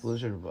Oz.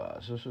 Blizzard of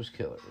Oz. This was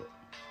killer.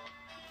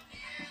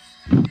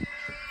 It's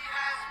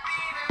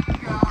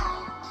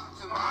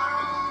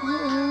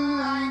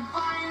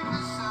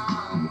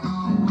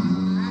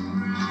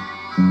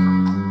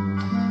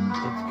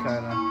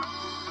kind of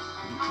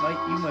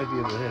you might be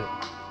able to hit it.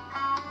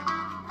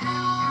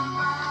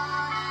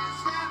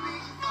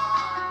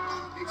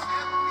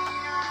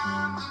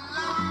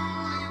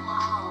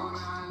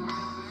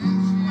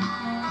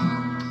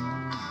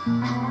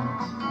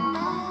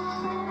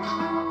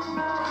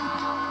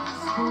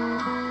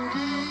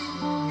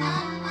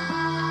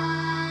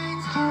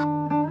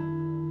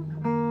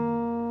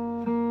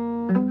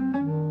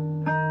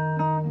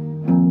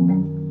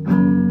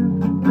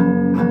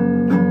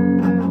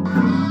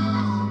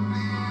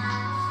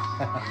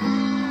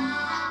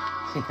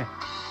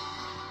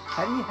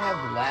 How do you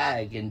have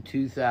lag in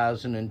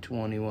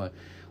 2021?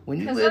 When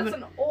you Because live that's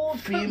in an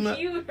old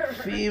computer.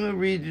 FEMA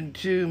Region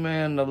 2,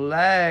 man, the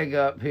lag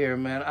up here,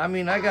 man. I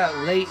mean, I got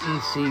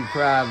latency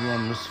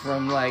problems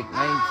from like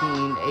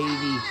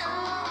 1980.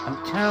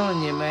 I'm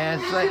telling you, man,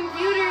 it's like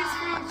Computers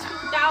from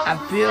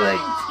 2017.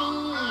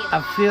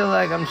 I feel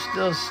like I'm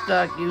still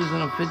stuck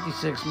using a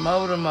 56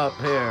 modem up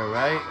here,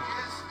 right?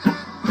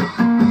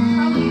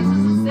 Probably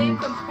uses the same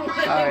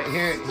component. All right,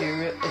 here,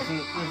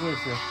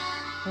 listen.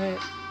 Right.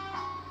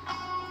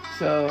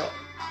 So,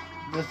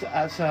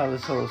 that's how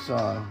this whole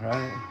song,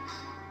 right?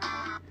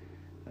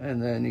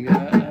 And then you go.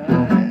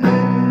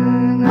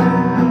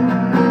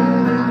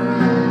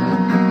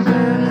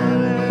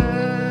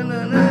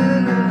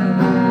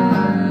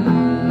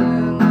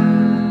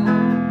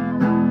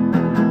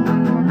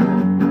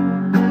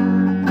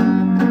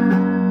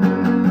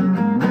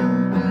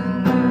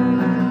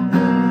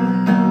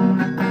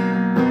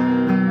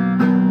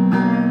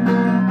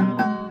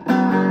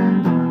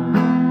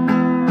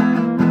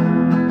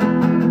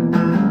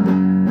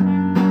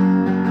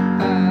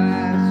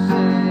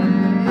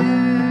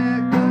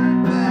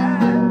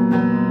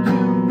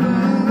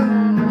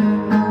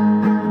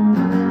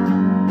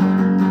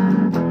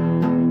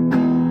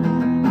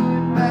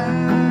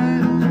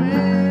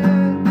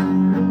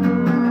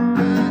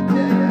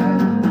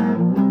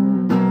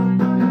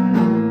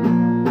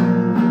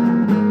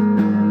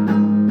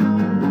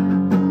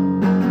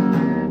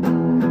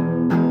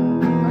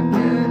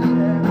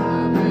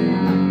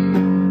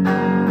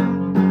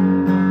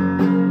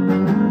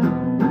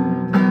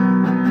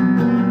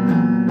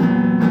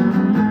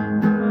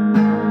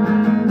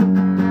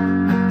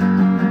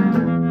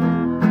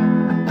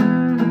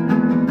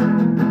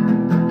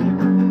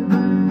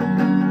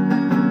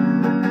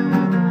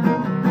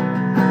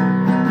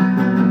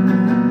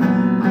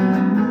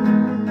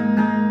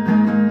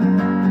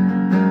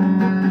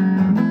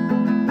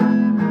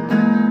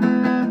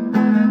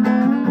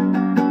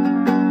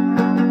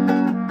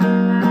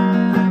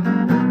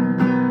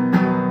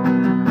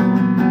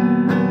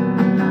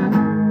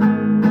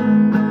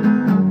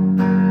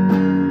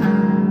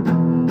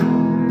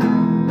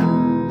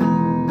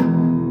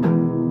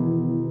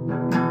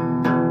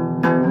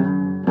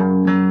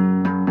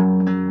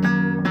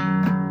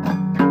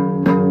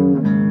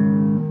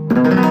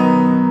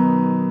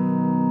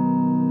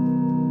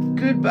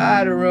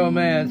 Goodbye to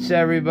romance,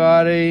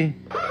 everybody.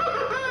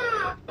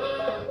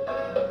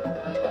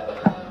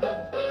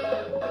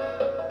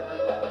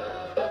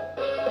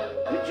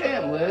 Good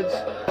jam, Lids.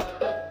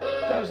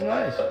 That was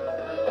nice.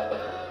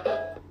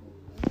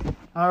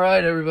 All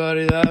right,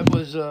 everybody. That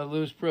was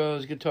Loose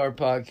Pros Guitar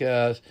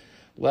Podcast,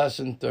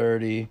 Lesson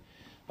 30.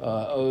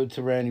 Ode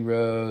to Randy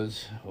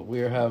Rhoads.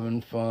 We're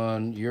having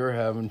fun. You're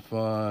having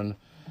fun.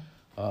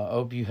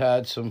 Hope you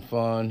had some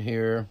fun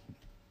here.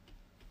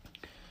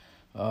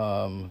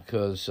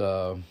 Because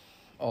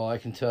all I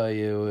can tell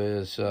you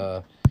is,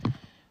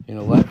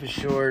 life is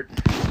short.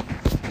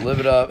 Live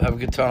it up. Have a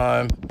good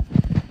time.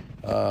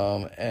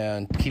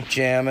 And keep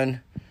jamming.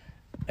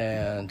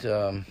 And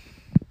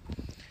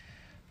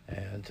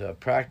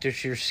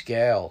practice your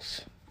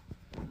scales.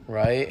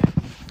 Right?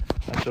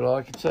 That's what all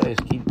I can say is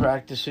keep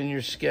practicing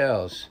your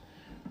scales.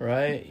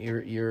 Right?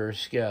 Your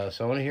scales.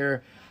 I want to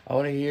hear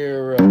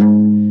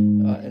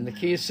in the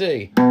key of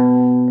C.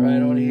 Right?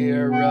 I want to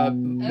hear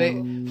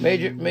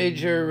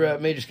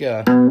major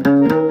scale.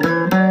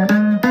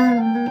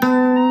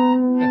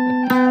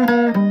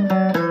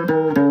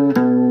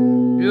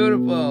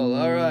 Beautiful.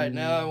 All right.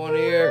 Now I want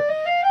to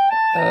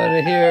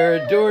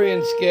hear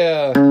Dorian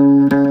scale. I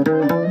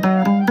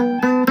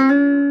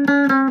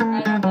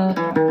don't know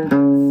the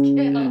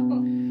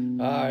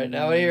scale. All right.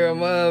 Now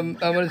I'm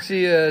going to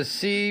see a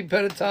C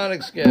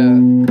pentatonic scale.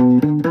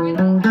 We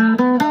don't have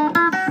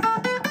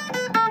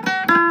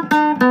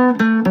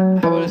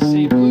How about a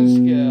C blues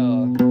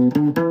scale?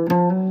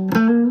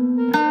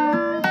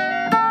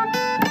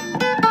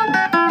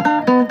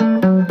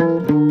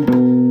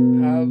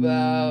 How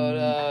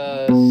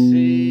about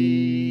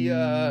C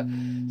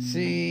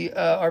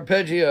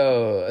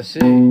arpeggio. I see.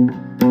 Right?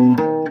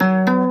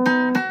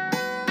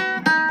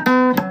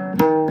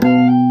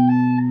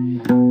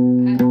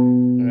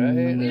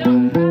 We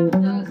don't have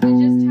those.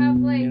 We just have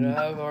like You don't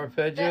have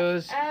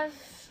arpeggios?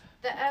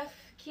 the F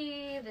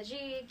key, the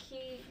G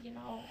key, you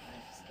know.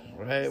 Scales.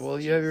 Right, well,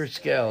 you have your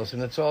scales,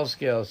 and it's all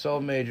scales. It's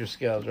all major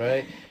scales,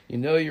 right? You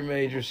know your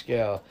major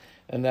scale,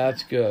 and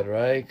that's good,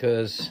 right?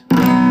 Because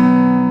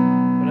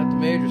without the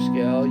major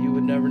scale, you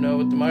would never know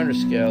what the minor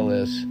scale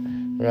is,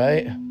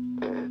 right?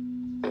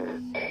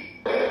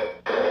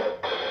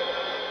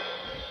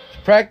 So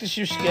practice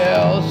your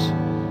scales,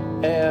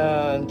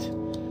 and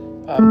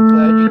I'm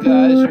glad you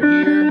guys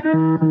are here.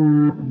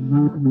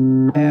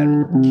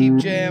 And keep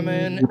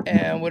jamming,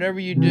 and whatever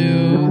you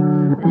do,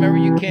 remember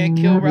you can't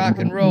kill rock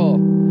and roll.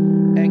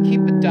 And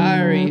keep a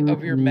diary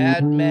of your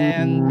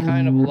madman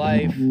kind of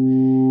life.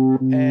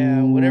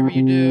 And whatever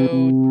you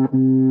do,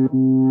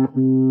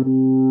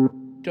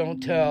 don't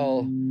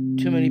tell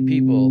too many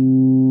people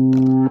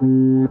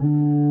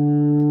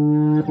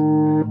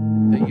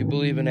that you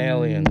believe in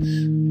aliens.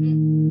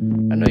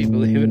 I know you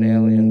believe in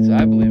aliens.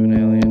 I believe in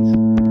aliens.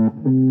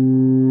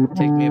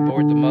 Take me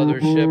aboard the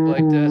mothership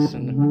like this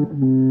and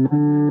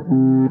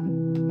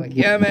like,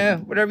 yeah,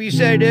 man, whatever you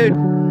say, dude.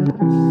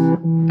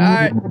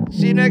 Alright,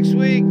 see you next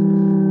week.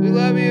 We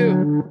love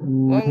you.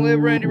 Long live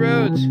Randy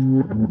Rhoads.